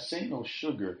sugar. When I say no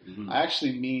sugar, I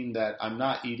actually mean that I'm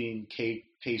not eating cake,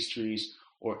 pastries,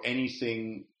 or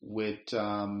anything with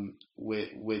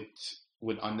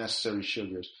unnecessary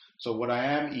sugars. So what I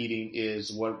am eating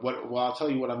is well, I'll tell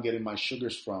you what I'm getting my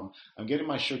sugars from. I'm getting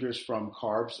my sugars from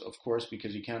carbs, of course,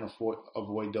 because you can't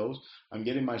avoid those. I'm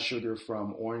getting my sugar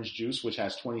from orange juice, which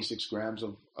has 26 grams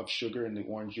of sugar in the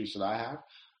orange juice that I have.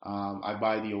 I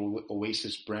buy the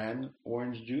Oasis brand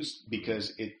orange juice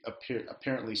because it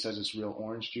apparently says it's real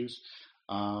orange juice.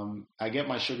 I get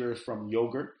my sugar from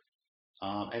yogurt,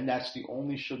 and that's the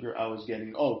only sugar I was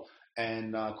getting. Oh,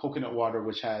 and coconut water,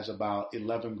 which has about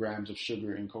 11 grams of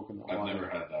sugar in coconut water. I've never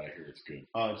had that. I hear it's good.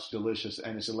 It's delicious,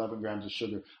 and it's 11 grams of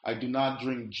sugar. I do not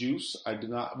drink juice. I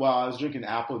was drinking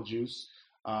apple juice,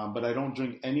 but I don't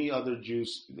drink any other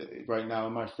juice right now.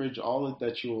 In my fridge, all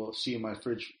that you will see in my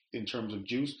fridge in terms of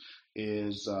juice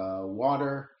is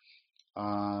water,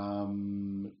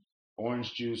 orange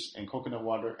juice, and coconut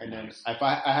water. And then if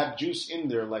I have juice in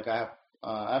there, like I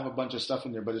have a bunch of stuff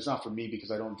in there, but it's not for me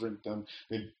because I don't drink them.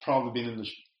 They've probably been in the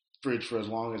fridge for as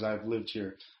long as I've lived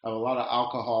here. I have a lot of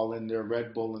alcohol in there,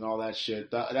 Red Bull and all that shit.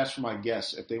 That's for my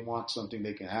guests. If they want something,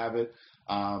 they can have it.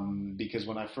 Because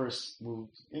when I first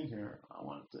moved in here, I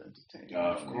wanted to entertain.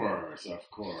 Of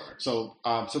course. So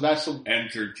that's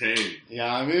entertain.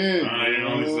 Yeah, I mean, you know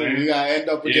what I'm saying? You gotta end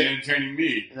up with entertaining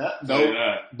me. Yeah,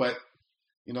 no, but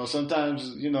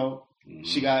sometimes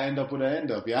she gotta end up with an end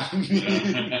up. Yeah, I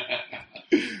mean.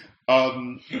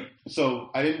 So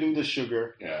I didn't do the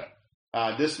sugar. Yeah.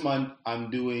 This month I'm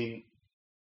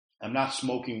not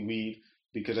smoking weed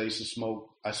because I used to smoke.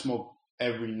 I smoke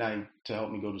every night to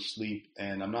help me go to sleep,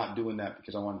 and I'm not doing that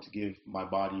because I wanted to give my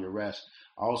body a rest.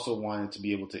 I also wanted to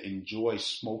be able to enjoy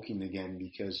smoking again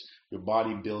because your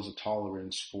body builds a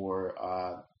tolerance for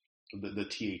the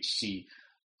THC,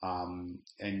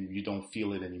 and you don't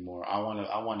feel it anymore. I want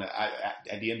to.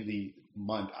 At the end of the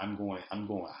month, I'm going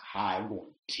high. I'm going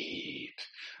deep.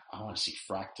 I want to see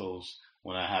fractals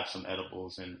when I have some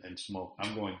edibles and smoke.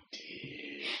 I'm going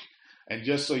deep. And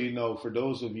just so you know, for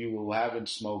those of you who haven't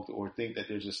smoked or think that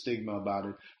there's a stigma about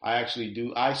it, I actually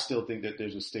do. I still think that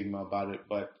there's a stigma about it,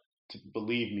 but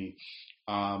believe me,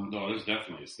 no, there's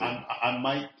definitely a stigma. I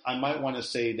might want to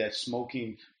say that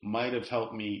smoking might have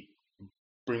helped me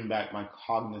bring back my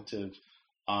cognitive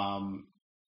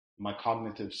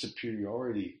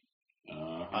superiority.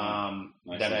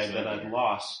 Nice that I've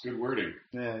lost. Good wording.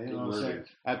 Yeah, you Good know what I'm wording. saying?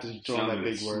 I have to throw in that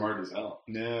big word. Smart as hell.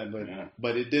 Yeah,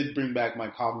 but it did bring back my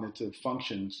cognitive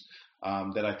functions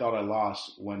that I thought I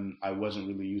lost when I wasn't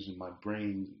really using my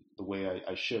brain the way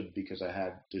I should because I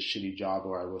had this shitty job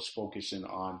or I was focusing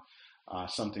on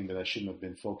something that I shouldn't have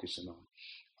been focusing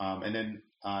on. And then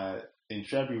in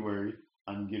February,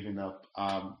 I'm giving up.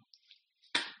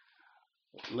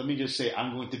 Let me just say,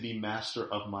 I'm going to be master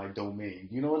of my domain.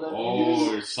 You know what that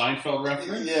means? Oh, Seinfeld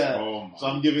reference? Yeah. Oh my so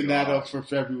I'm giving God. that up for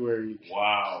February.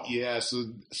 Wow. Yeah, so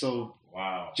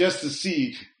wow. just to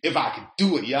see if I could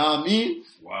do it, you know what I mean?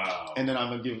 Wow. And then I'm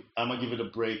gonna give it a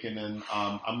break, and then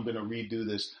I'm gonna redo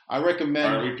this. I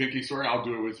recommend. Are we picking story? I'll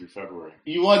do it with you February.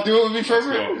 You want to do it with me,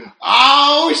 February? Let's go.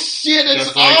 Oh shit!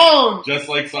 It's on. Just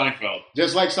like Seinfeld.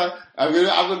 Just like I'm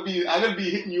gonna be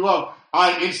hitting you up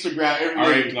on Instagram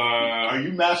every day. All right. Are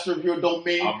you master of your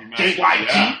domain? I'll be master.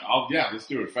 JYG? Yeah, let's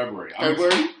do it February.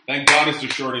 February? Thank God it's the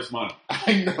shortest month.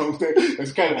 I know.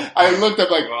 It's kind of. I looked up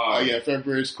like, Wow. oh yeah,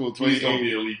 February is cool. Please don't 28.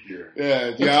 be a leap year. Yeah,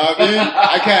 you know what I mean?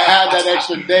 I can't add that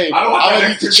extra day. I don't want that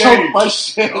need to extra choke day. my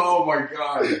shit. Oh my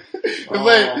God. It's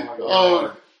like,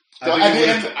 God. So I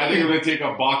think I'm going to take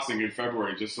up boxing in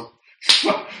February just so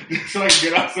I can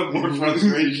get out some more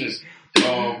frustration.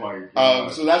 Oh my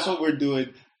God. So that's what we're doing.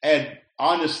 And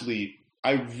honestly,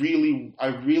 I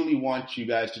really want you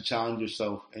guys to challenge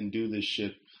yourself and do this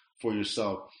shit for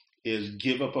yourself. Is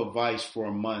give up a vice for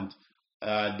a month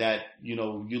that you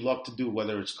love to do,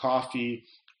 whether it's coffee,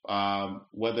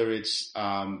 whether it's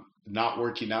not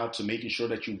working out, so making sure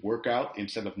that you work out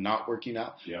instead of not working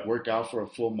out. Yeah. Work out for a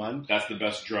full month. That's the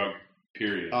best drug,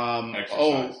 period.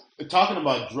 Exercise. Talking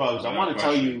about drugs, I want to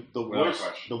tell you the worst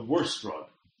drug.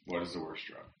 What is the worst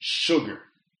drug? Sugar.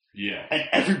 Yeah. And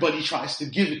everybody tries to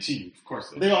give it to you. Of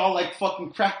course. They're all like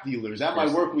fucking crack dealers. At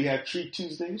my work, we had Treat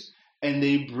Tuesdays, and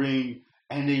they bring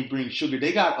sugar.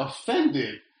 They got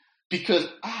offended because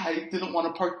I didn't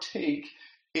want to partake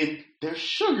in their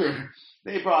sugar.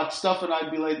 They brought stuff, and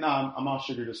I'd be like, "Nah, I'm off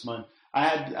sugar this month." I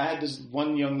had this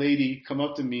one young lady come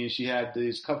up to me, and she had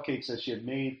these cupcakes that she had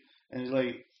made, and she's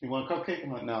like, "You want a cupcake?"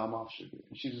 I'm like, "No, I'm off sugar."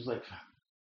 And she was like,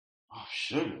 "Off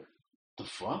sugar? The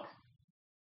fuck?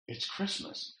 It's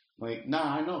Christmas." Like,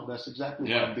 nah, I know. That's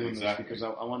exactly why I'm doing this, because I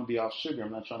want to be off sugar.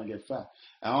 I'm not trying to get fat.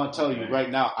 And I want to tell you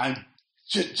right now, I'm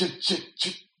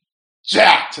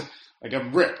jacked. Like,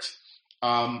 I'm ripped.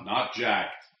 Not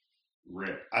jacked,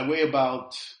 ripped. I weigh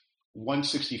about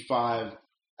 165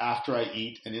 after I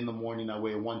eat, and in the morning I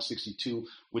weigh 162,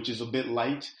 which is a bit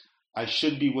light. I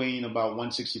should be weighing about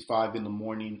 165 in the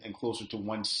morning and closer to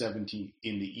 170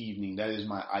 in the evening. That is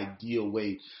my ideal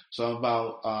weight. So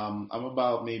I'm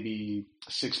about maybe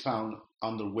 6 pounds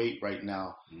underweight right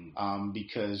now,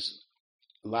 because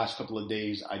the last couple of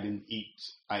days I didn't eat.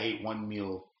 I ate one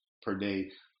meal per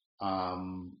day,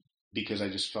 because I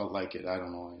just felt like it. I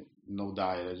don't know, no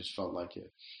diet. I just felt like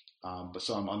it. But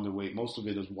so I'm underweight. Most of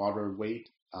it is water weight,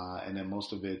 and then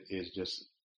most of it is just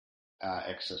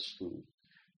excess food.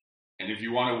 And if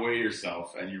you want to weigh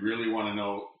yourself and you really want to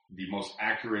know the most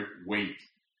accurate weight,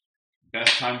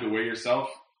 best time to weigh yourself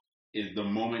is the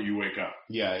moment you wake up.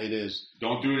 Yeah, it is.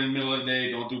 Don't do it in the middle of the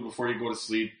day. Don't do it before you go to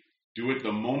sleep. Do it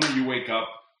the moment you wake up.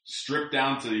 Strip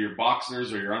down to your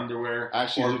boxers or your underwear,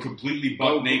 or completely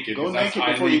butt naked. Go naked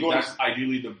before you go. That's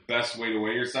ideally the best way to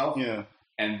weigh yourself. Yeah.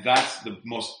 And that's the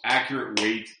most accurate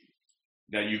weight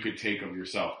that you could take of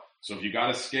yourself. So if you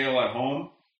got a scale at home,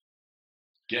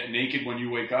 get naked when you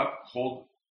wake up,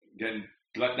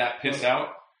 let that piss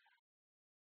out,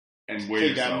 and weigh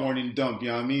yourself. Take that morning dump, you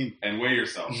know what I mean? And weigh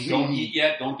yourself. Don't eat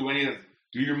yet. Don't do any of that.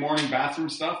 Do your morning bathroom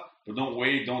stuff, but don't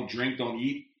weigh, don't drink, don't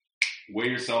eat. Weigh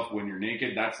yourself when you're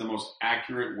naked. That's the most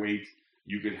accurate weight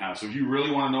you could have. So if you really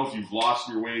want to know if you've lost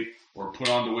your weight or put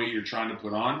on the weight you're trying to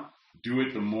put on, do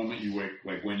it the moment you wake,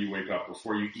 like when you wake up,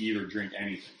 before you eat or drink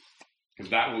anything. Because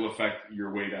that will affect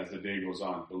your weight as the day goes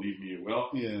on. Believe me, it will.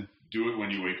 Yeah. Do it when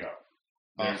you wake up.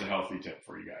 There's a healthy tip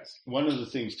for you guys. One of the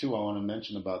things, too, I want to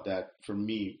mention about that for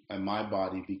me and my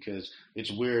body, because it's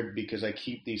weird because I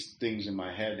keep these things in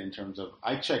my head in terms of,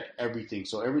 I check everything.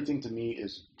 So everything to me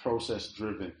is process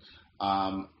driven.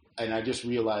 And I just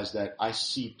realized that I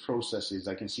see processes.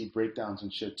 I can see breakdowns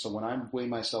and shit. So when I weigh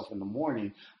myself in the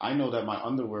morning, I know that my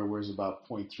underwear weighs about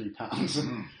 0.3 pounds.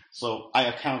 So I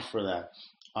account for that.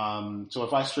 So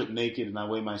if I strip naked and I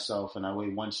weigh myself and I weigh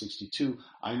 162,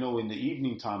 I know in the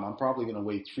evening time I'm probably going to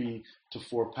weigh 3 to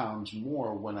 4 pounds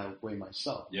more when I weigh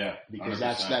myself. Yeah, 100%. Because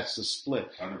that's the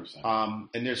split. 100%.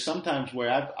 And there's sometimes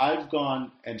where I've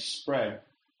gone and spread.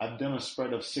 I've done a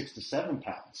spread of 6 to 7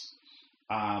 pounds.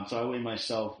 So I weigh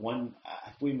myself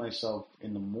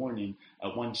in the morning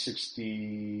at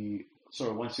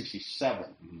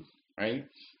 167. Right?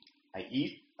 I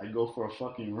eat. I go for a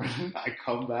fucking run. I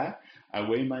come back. I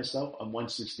weigh myself. I'm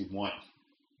 161.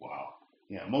 Wow.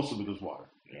 Yeah, most of it is water.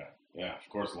 Yeah. Of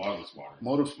course, a lot of it's water.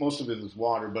 Most of it is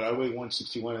water, but I weigh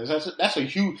 161. That's a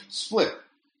huge split.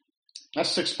 That's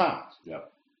 6 pounds. Yeah.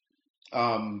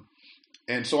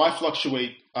 And so I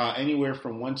fluctuate anywhere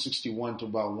from 161 to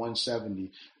about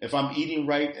 170. If I'm eating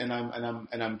right and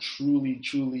I'm truly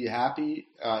happy,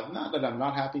 not that I'm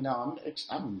not happy now.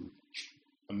 I'm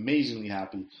amazingly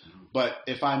happy. But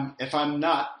if I'm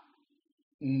not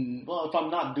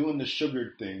doing the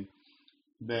sugar thing,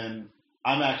 then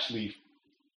I'm actually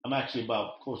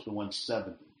about close to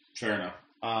 170. Fair enough.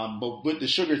 But with the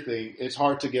sugar thing, it's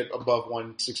hard to get above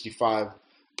 165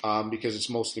 because it's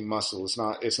mostly muscle. It's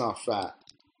not fat.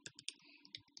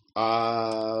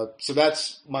 So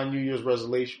that's my New Year's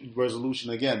resolution.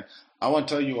 Again, I want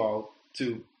to tell you all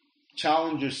to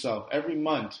challenge yourself every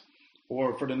month,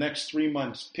 or for the next 3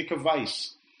 months, pick a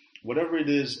vice, whatever it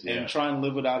is, and try and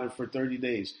live without it for 30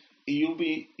 days. You'll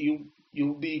be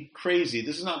crazy.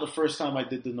 This is not the first time I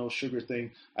did the no sugar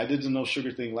thing. I did the no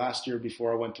sugar thing last year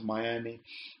before I went to Miami.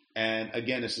 And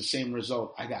again, it's the same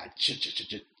result. I got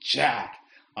jacked.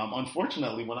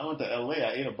 Unfortunately, when I went to LA,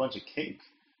 I ate a bunch of cake.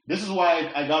 This is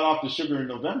why I got off the sugar in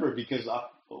November, because in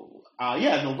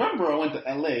November I went to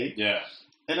LA. Yeah.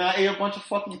 And I ate a bunch of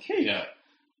fucking cake. Yeah.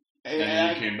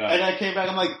 And you came back. And I came back.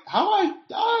 I'm like, how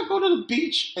I go to the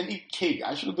beach and eat cake?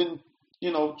 I should have been,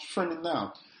 trending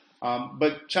down.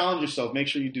 But challenge yourself. Make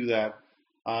sure you do that.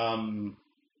 And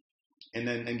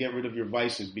get rid of your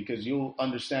vices, because you'll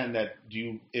understand that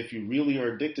if you really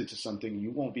are addicted to something,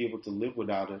 you won't be able to live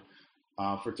without it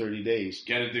for 30 days.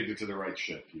 Get addicted to the right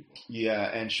shit, people. Yeah,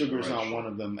 and sugar is Right, not sure. one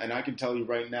of them. And I can tell you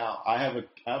right now, I have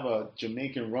a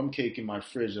Jamaican rum cake in my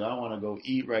fridge that I want to go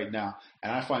eat right now,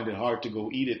 and I find it hard to go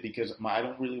eat it because I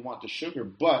don't really want the sugar,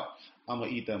 but I'm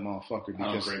gonna eat that motherfucker I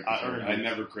don't because crave I dessert. earned I it.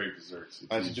 never crave desserts.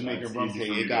 As a Jamaican it's rum easy cake,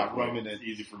 for me it to got avoid- rum in it. It's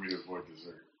easy for me to avoid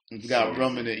dessert. It's got So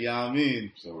rum easy. in it, you know what I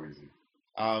mean? So easy.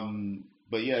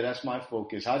 But yeah, that's my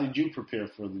focus. How did you prepare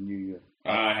for the new year?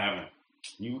 I haven't.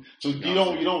 You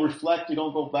don't reflect, you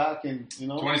don't go back and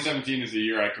 2017 is the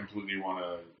year I completely want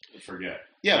to forget.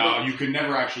 Yeah, Now, but- you could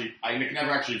never actually. I can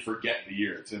never actually forget the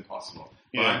year. It's impossible.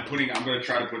 But Yeah. I'm going to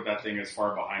try to put that thing as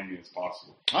far behind me as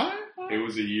possible. All right. It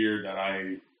was a year that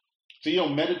So you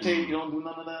don't meditate, you don't do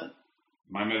none of that?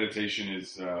 my meditation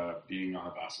is being on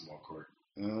a basketball court.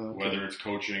 Okay. Whether it's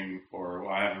coaching or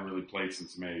I haven't really played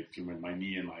since May. My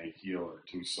knee and my heel are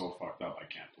too so fucked up I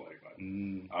can't play.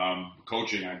 But I'm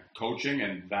coaching,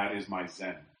 and that is my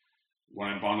zen. When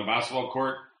I'm on the basketball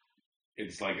court,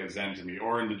 it's like a zen to me.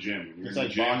 Or in the gym. You're It's in like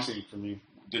the gym, boxing for me.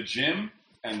 the gym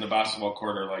and the basketball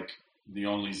court are like the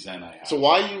only zen I have. So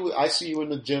I see you in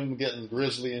the gym getting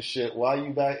grizzly and shit. Why are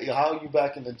you back? How are you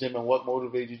back in the gym, and what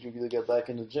motivated you to get back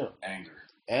in the gym?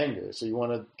 Anger. So you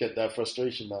want to get that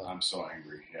frustration down. I'm so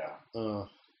angry. Yeah.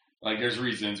 Like there's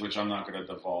reasons which I'm not going to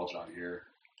divulge on here.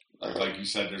 Like you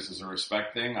said, this is a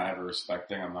respect thing. I have a respect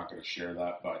thing. I'm not going to share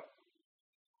that, but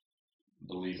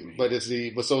believe me. But it's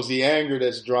the anger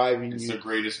that's driving It's you. the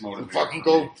greatest motivation. Fucking for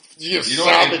go. me. You You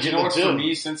know what? For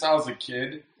me, since I was a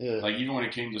kid, Yeah. like even when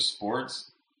it came to sports,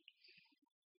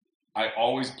 I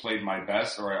always played my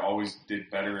best, or I always did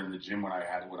better in the gym when I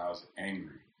was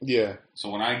angry. Yeah. So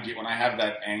when I have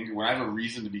that anger, when I have a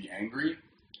reason to be angry,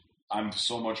 I'm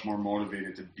so much more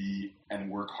motivated to be and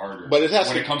work harder. But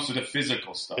it comes to the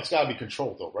physical stuff. It's got to be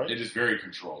controlled, though, right? It is very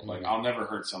controlled. Like I'll never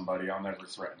hurt somebody. I'll never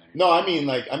threaten anyone. No, I mean,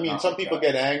 Not some like people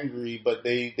that. get angry, but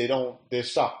they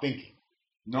stop thinking.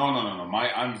 No.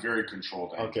 I'm very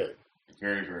controlled. Angry. Okay.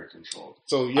 Very, very controlled.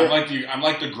 So you're. I'm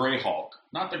like the Gray Hulk,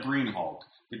 not the Green Hulk.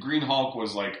 The Green Hulk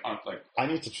was like I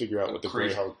need to figure out what the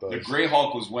Grey Hulk does. The Gray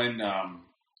Hulk was when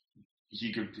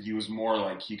he was more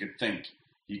like he could think,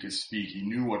 he could speak, he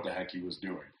knew what the heck he was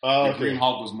doing. Oh, The okay. Green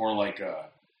Hulk was more like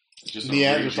just a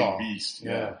Neanderthal raging beast.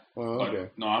 Yeah. Well, But, okay.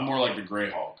 no, I'm more like the Gray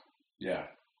Hulk. Yeah.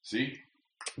 See?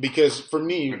 Because for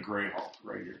me, The Gray Hulk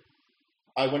right here.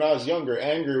 when I was younger,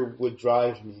 anger would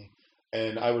drive me,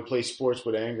 and I would play sports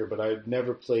with anger, but I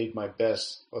never played my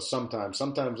best. Or sometimes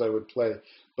I would play,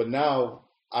 but now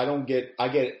I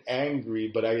get angry,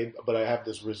 but I have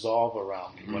this resolve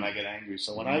around me when I get angry.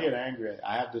 So when I get angry,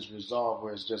 I have this resolve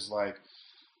where it's just like,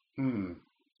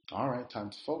 all right, time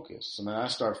to focus. And then I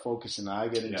start focusing. I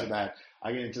get into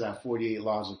that 48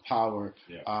 laws of power,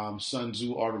 Sun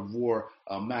Tzu Art of War,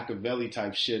 Machiavelli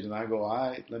type shit, and I go, all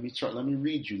right, let me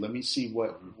read you, let me see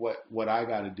what I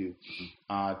got to do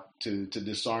to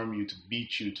disarm you, to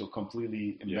beat you, to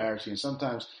completely embarrass you. And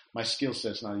sometimes my skill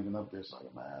set's not even up there, so I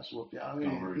get my ass whooped. Yeah,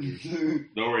 Don't worry,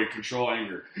 dude. Don't worry, control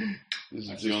anger. This is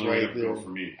That's the just only way right to there. go for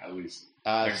me, at least.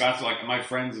 That's like my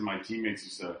friends and my teammates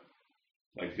used to.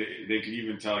 Like they could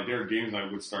even tell, like there were games I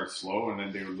would start slow, and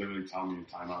then they would literally tell me in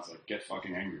timeouts, like, get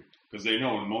fucking angry, because they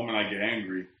know the moment I get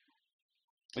angry,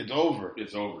 It's over.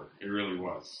 it's over. It really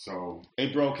was. So,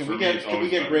 Hey, bro, can For we me, get it's can we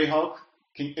always get better. Gray Hulk?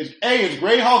 Is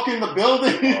Gray Hulk in the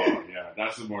building? oh yeah, that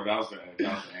was the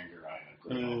anger I had.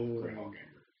 Gray Hulk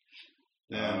anger.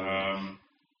 Yeah.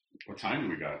 What time do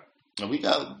we got?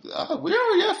 We're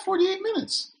already at 48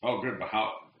 minutes. Oh, good. But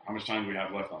how much time do we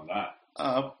have left on that?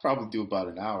 I'll probably do about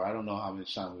an hour. I don't know how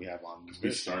much time we have on We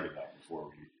this. started that before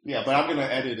we. Yeah, but I'm gonna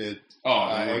edit it then we're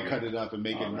and good. cut it up and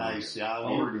make Oh, it then we're nice. good. Yeah,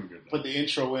 Oh, we're doing good. put the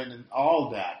intro in and all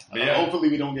that. But yeah. Hopefully,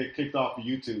 we don't get kicked off of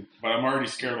YouTube. But I'm already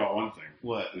scared about one thing.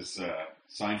 What? This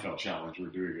Seinfeld challenge we're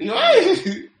doing.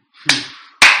 I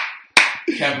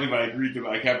can't believe I agreed to.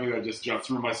 I can't believe I just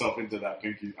threw myself into that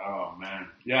pinky. Oh man,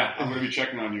 yeah. I'm gonna be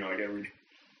checking on you like every.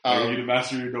 Are you the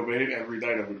master of your domain? Every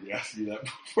night I'm gonna be asking you that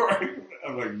before.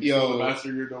 I'm like, you still the master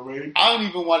of your domain? I don't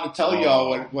even want to tell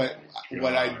y'all what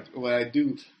God. I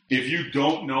do. If you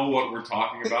don't know what we're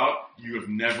talking about, you have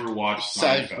never watched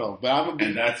Seinfeld, But I'm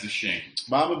and that's a shame.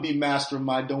 gonna be master of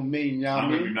my domain. You know what I I'm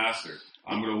gonna mean? be master.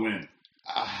 I'm gonna win.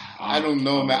 I don't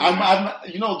know, man.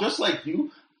 I'm just like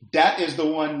you. That is the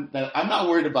one that I'm not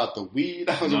worried about the weed.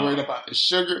 I wasn't worried about the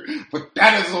sugar, but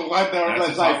that is the one that That's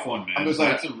was a like, tough one, man. I was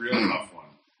That's like, a real tough one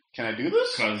can I do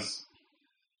this? because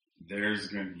there's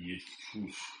gonna be.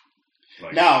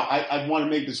 Like, Now, I want to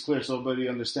make this clear so everybody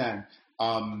understand.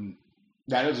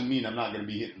 That doesn't mean I'm not going to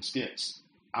be hitting skits.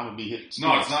 I'm gonna be hitting.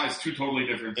 No, it's not. It's two totally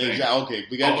different things. Exactly. Okay,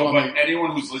 we got. But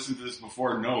anyone who's listened to this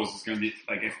before knows it's gonna be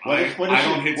like if I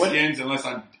don't hit skins unless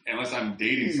I'm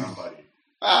dating somebody.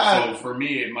 So for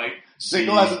me, it might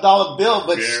single as $1 bill,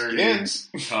 but very skins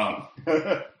tough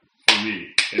for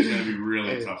me. It's gonna be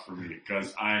really tough for me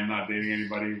because I'm not dating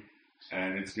anybody.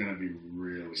 And it's gonna be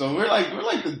really. So we're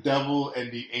like the devil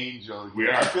and the angel. We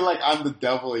are. I feel like I'm the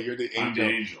devil and you're the angel. I'm the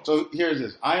angel. So here's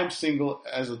this: I am single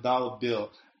as $1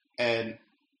 bill, and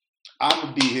I'm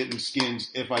gonna be hitting skins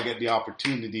if I get the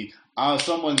opportunity.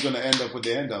 Someone's gonna end up with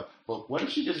the end up. But what if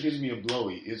she just gives me a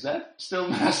blowy? Is that still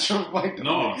master of my domain?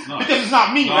 No, it's not. Because it's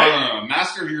not me, right? No.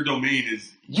 Master of your domain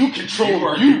is you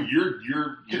control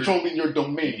you're controlling your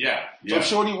domain. Yeah. So if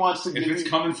Shorty wants to, if it's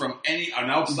coming from an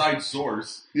outside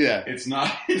source, yeah, it's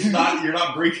not. You're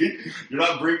not breaking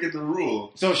the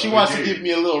rule. So if she wants to give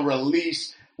me a little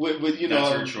release. With that's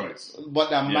her choice. What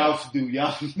that mouth do,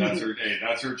 yeah.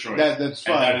 That's her choice. That's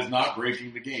fine. And that is not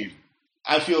breaking the game.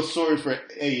 I feel sorry for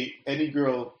any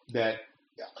girl that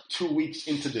 2 weeks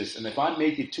into this, and if I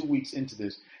make it 2 weeks into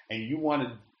this, and you want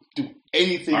to do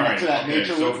anything to that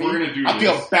nature with me, I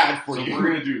feel bad for you. So we're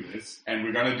gonna do this, and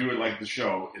we're gonna do it like the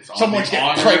show. It's on someone's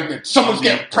getting pregnant. Someone's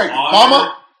getting pregnant,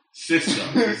 Mama.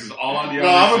 System. This is all on the. No,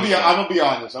 I'm gonna be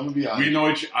honest. We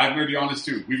know I'm gonna be honest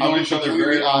too. We've known each other a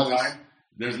very long time.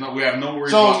 We have no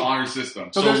worries about honor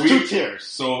system. So there's two tiers.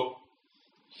 So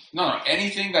no,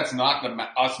 anything that's not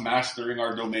us mastering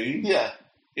our domain,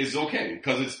 is okay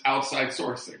because it's outside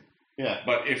sourcing. Yeah.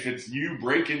 But if it's you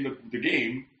breaking the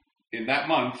game in that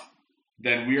month,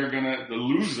 then we are the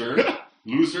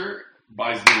loser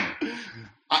buys dinner.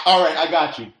 All right, I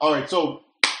got you. All right, so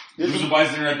loser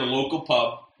buys dinner at the local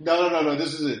pub. No.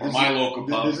 This is it. Local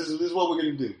pub. This is what we're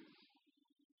gonna do.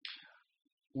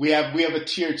 We have a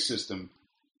tiered system.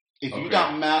 If you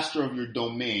got master of your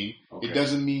domain, it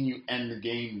doesn't mean you end the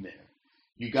game there.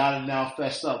 You got to now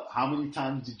fess up. How many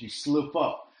times did you slip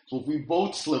up? So if we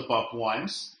both slip up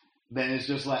once, then it's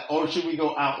just like, or should we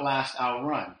go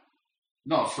outrun?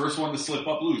 No, first one to slip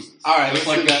up loses. All right, just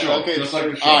like the show. Okay, just like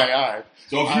the show. All right.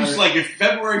 So if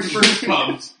February 1st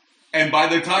comes, and by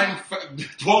the time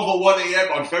 12:01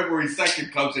 a.m. on February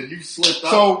 2nd comes and you slipped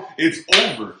up, it's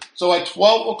over. So at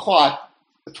 12 o'clock,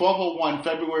 12:01,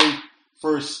 February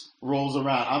 1st rolls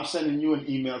around. I'm sending you an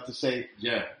email to say,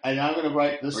 and I'm going to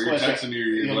write this question. Texting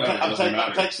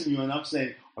I'm texting you and I'm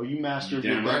saying, are you master of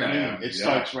your domain? It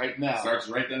starts right now. It starts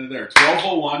right then and there.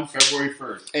 12:01, February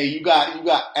 1st. Hey, you got.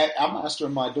 I'm master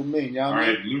of my domain. All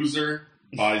right, loser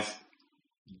buys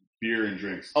beer and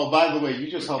drinks. Oh, by the way, you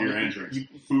just helped me. Beer and drinks.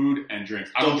 Food and drinks.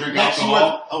 I don't drink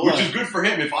alcohol, which is good for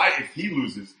him if he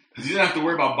loses. Because he doesn't have to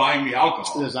worry about buying me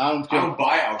alcohol. Listen, I don't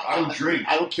buy alcohol. I don't drink.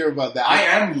 I don't care about that. I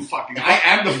am the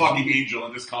fucking angel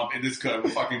in this fucking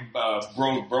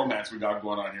bromance we got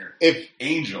going on here.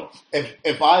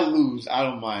 If I lose, I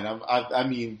don't mind. I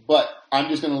mean, but I'm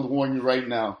just gonna warn you right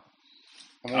now.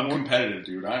 I'm competitive,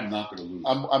 dude. I'm not gonna lose.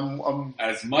 I'm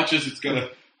as much as it's gonna.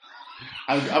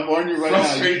 I'm warning you right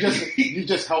now. You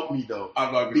just help me though.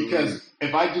 I'm not gonna because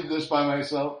if I did this by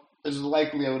myself, it's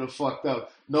likely I would have fucked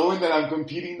up. Knowing that I'm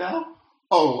competing now,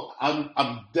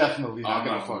 I'm definitely not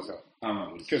gonna fuck up. I'm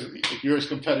not because you're as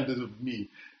competitive as me.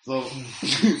 So,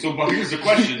 but here's the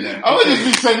question then. I'm gonna just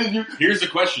be sending you. Here's the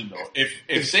question though: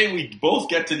 if say we both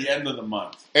get to the end of the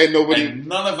month and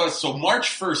none of us, so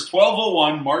March 1st,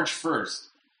 12:01, March 1st,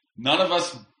 none of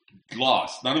us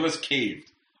lost, none of us caved.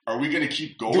 Are we going to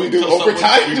keep going? Do we do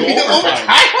overtime? We go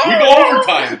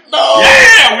overtime. No.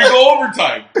 Yeah, we go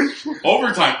overtime.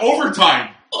 Overtime. Oh overtime.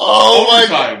 My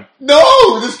God.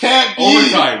 No, this can't be.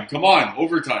 Overtime. Come on,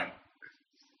 overtime.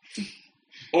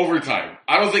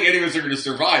 I don't think any of us are going to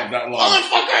survive that long.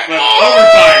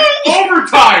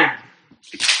 Overtime.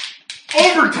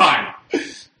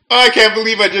 Oh, I can't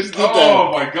believe I just did that.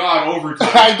 Oh my God, overtime.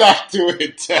 I'm not doing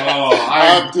it.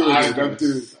 I'm doing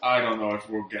it. I don't know if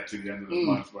we'll get to the end of the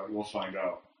month, but we'll find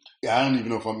out. Yeah, I don't even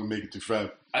know if I'm going to make it to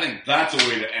Feb. I think that's a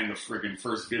way to end the friggin'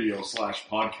 first video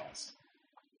 /podcast.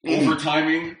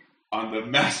 Overtiming on the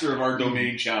Master of Our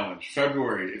Domain Challenge.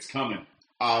 February, it's coming.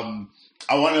 I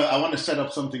want to set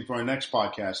up something for our next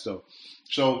podcast, though.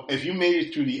 So if you made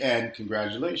it through the end,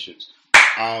 congratulations.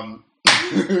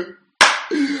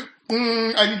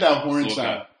 I need that horn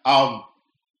sound.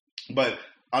 But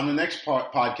on the next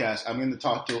podcast, I'm going to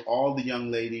talk to all the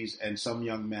young ladies and some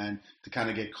young men to kind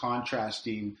of get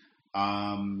contrasting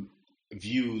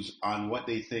views on what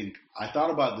they think. I thought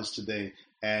about this today,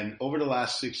 and over the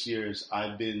last 6 years,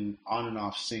 I've been on and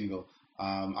off single.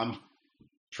 I'm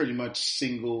pretty much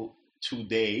single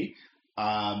today.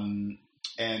 And,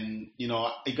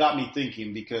 it got me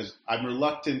thinking because I'm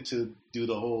reluctant to do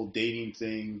the whole dating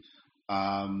thing.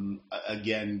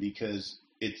 again, because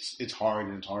it's hard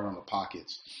and it's hard on the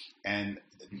pockets. And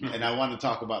I want to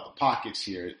talk about the pockets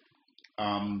here.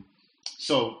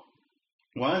 So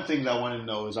one of the things I want to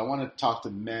know is I want to talk to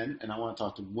men and I want to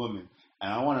talk to women.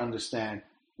 And I want to understand,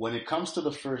 when it comes to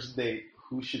the first date,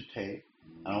 who should pay?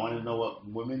 And I want to know what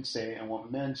women say and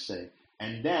what men say.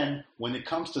 And then when it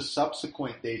comes to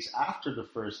subsequent dates after the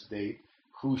first date,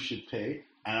 who should pay?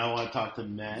 And I want to talk to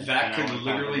men. That could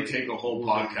literally take a whole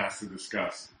podcast to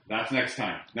discuss. That's next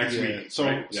time, next week. So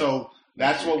right? so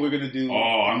that's what we're gonna do.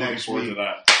 I'm next looking week.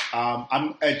 forward to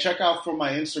that. And check out for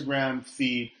my Instagram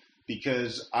feed,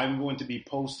 because I'm going to be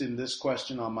posting this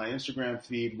question on my Instagram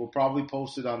feed. We'll probably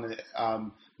post it on the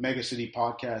Mega City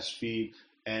Podcast feed.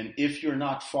 And if you're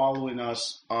not following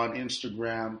us on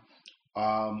Instagram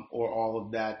or all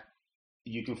of that,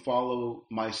 you can follow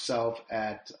myself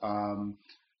at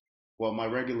my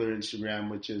regular Instagram,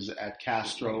 which is at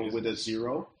Castro with a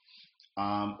 0.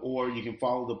 Or you can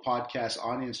follow the podcast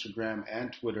on Instagram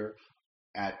and Twitter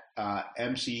at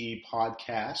MCE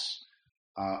Podcasts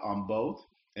on both.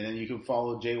 And then you can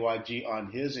follow JYG on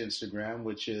his Instagram,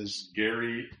 which is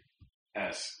Gary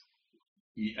S.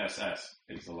 ESS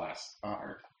is the last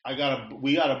part.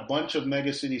 We got a bunch of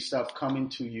Mega City stuff coming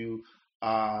to you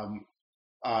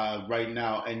right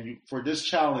now. And for this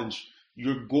challenge,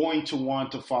 you're going to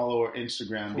want to follow our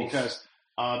Instagram, because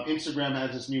Instagram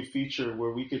has this new feature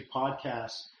where we could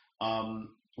podcast,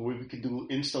 where we could do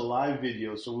Insta Live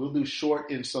videos. So we'll do short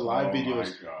Insta Live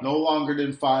videos, no longer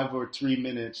than 5 or 3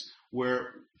 minutes,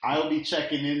 where I'll be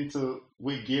checking into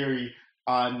with Gary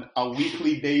on a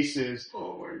weekly basis.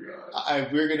 Oh my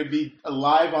God. We're going to be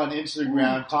live on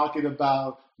Instagram talking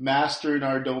about mastering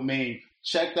our domain.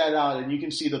 Check that out, and you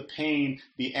can see the pain,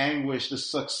 the anguish, the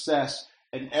success,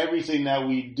 and everything that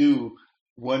we do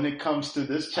when it comes to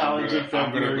this challenge in February.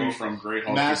 I'm going to go from Grey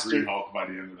Hulk to Green Hulk by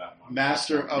the end of that month.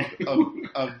 Master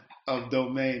of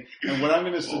domain. And what I'm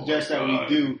going to suggest that we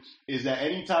do is that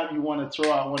anytime you want to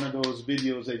throw out one of those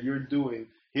videos that you're doing,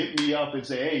 hit me up and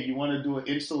say, hey, you want to do an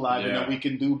Insta Live, and then we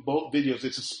can do both videos.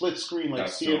 It's a split screen like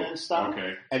CNN style.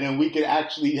 Okay. And then we can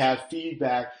actually have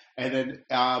feedback. And then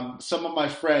some of my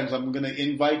friends, I'm going to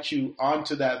invite you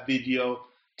onto that video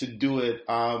to do it.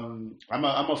 I'm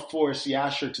a force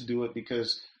Yasher to do it,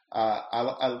 because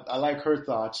I like her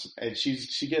thoughts, and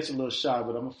she gets a little shy,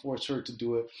 but I'm gonna force her to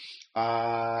do it.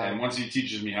 And once he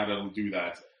teaches me how to do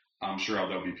that, I'm sure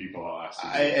there'll be people I'll ask.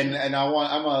 I'm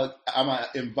gonna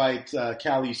invite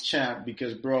Callie's Champ,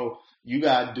 because bro, you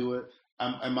gotta do it.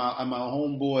 I'm a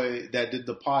homeboy that did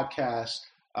the podcast.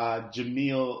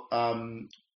 Jamil,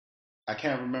 I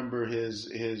can't remember his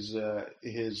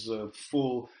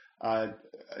full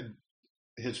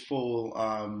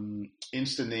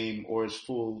Insta name or his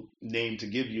full name to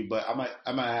give you, but I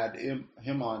might add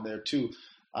him on there too,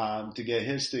 to get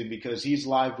his thing, because he's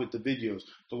live with the videos.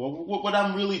 So what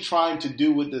I'm really trying to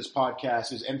do with this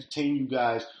podcast is entertain you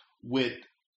guys with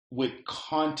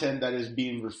content that is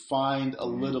being refined a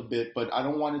little bit, but I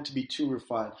don't want it to be too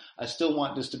refined. I still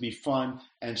want this to be fun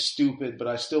and stupid, but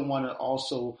I still want to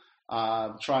also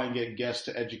try and get guests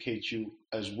to educate you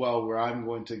as well, where I'm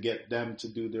going to get them to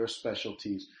do their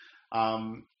specialties.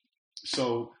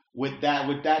 So with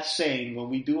that saying, when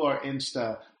we do our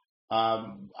Insta,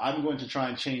 I'm going to try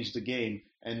and change the game.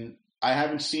 And I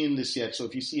haven't seen this yet. So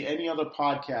if you see any other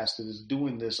podcast that is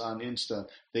doing this on Insta,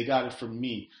 they got it from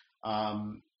me.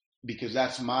 Because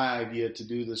that's my idea, to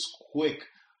do this quick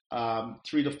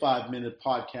 3 to 5 minute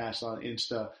podcast on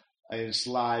Insta. It's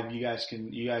live. You guys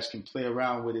can play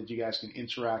around with it. You guys can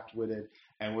interact with it,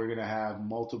 and we're gonna have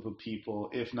multiple people.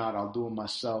 If not, I'll do them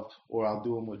myself, or I'll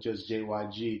do them with just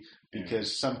JYG,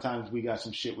 because sometimes we got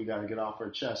some shit we gotta get off our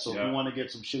chest. So if we want to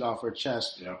get some shit off our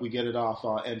chest, we get it off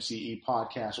on MCE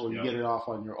Podcast, or you get it off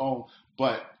on your own.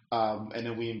 But and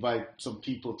then we invite some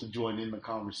people to join in the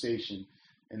conversation,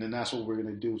 and then that's what we're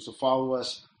gonna do. So follow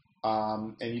us.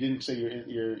 And you didn't say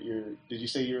your did you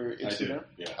say your Instagram?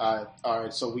 I did, yeah. All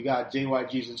right. So we got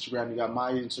JYG's Instagram, you got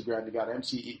my Instagram, you got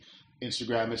MCE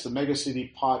Instagram. It's the Mega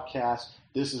City Podcast.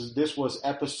 This was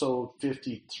episode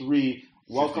 53.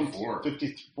 Welcome 54.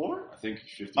 54? I think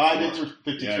 54. I did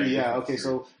 53. Yeah. Okay.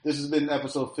 So this has been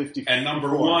episode 54. And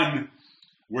number 1,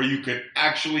 where you could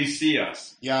actually see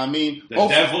us. Yeah, I mean, the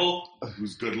devil,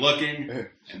 who's good looking,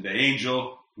 and the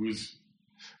angel, who's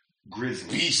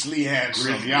grizzly. Beastly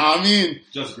handsome. Grizzly. You know what I mean?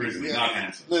 Just grizzly, not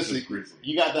handsome. Listen, just grizzly.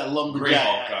 You got that lumberjack. Grey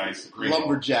Hulk, guys.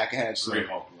 Lumberjack handsome. Grey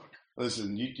Hulk look.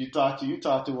 Listen, you talk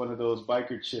to one of those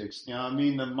biker chicks. You know what I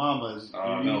mean? The mamas.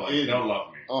 They'll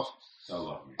love me. Oh, they'll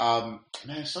love me.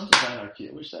 Man, Sons of Anarchy.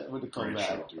 I wish that would have come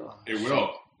back. It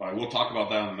will. We'll talk about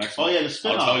that on the next Oh, one. yeah, the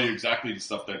spinoff. I'll tell you exactly the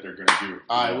stuff that they're going to do.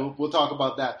 All right, we'll talk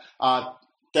about that.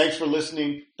 Thanks for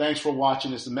listening. Thanks for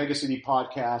watching. It's the Mega City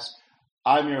Podcast.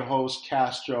 I'm your host,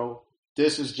 Castro.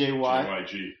 This is JY.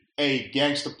 JYG. Hey,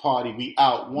 Gangsta Party. We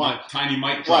out. One. Tiny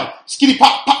mic One. drop. Skitty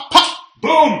pop, pop, pop.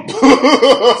 Boom!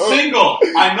 Single.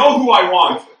 I know who I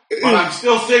want, but I'm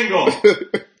still single.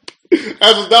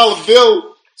 As a dollar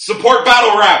bill. Support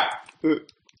battle rap. You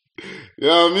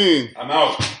know what I mean? I'm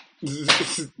out.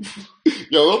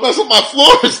 Yo, don't mess up my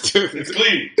floors, dude. It's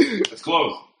clean. It's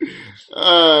closed.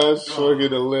 That's fucking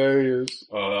hilarious.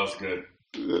 Oh, that was good.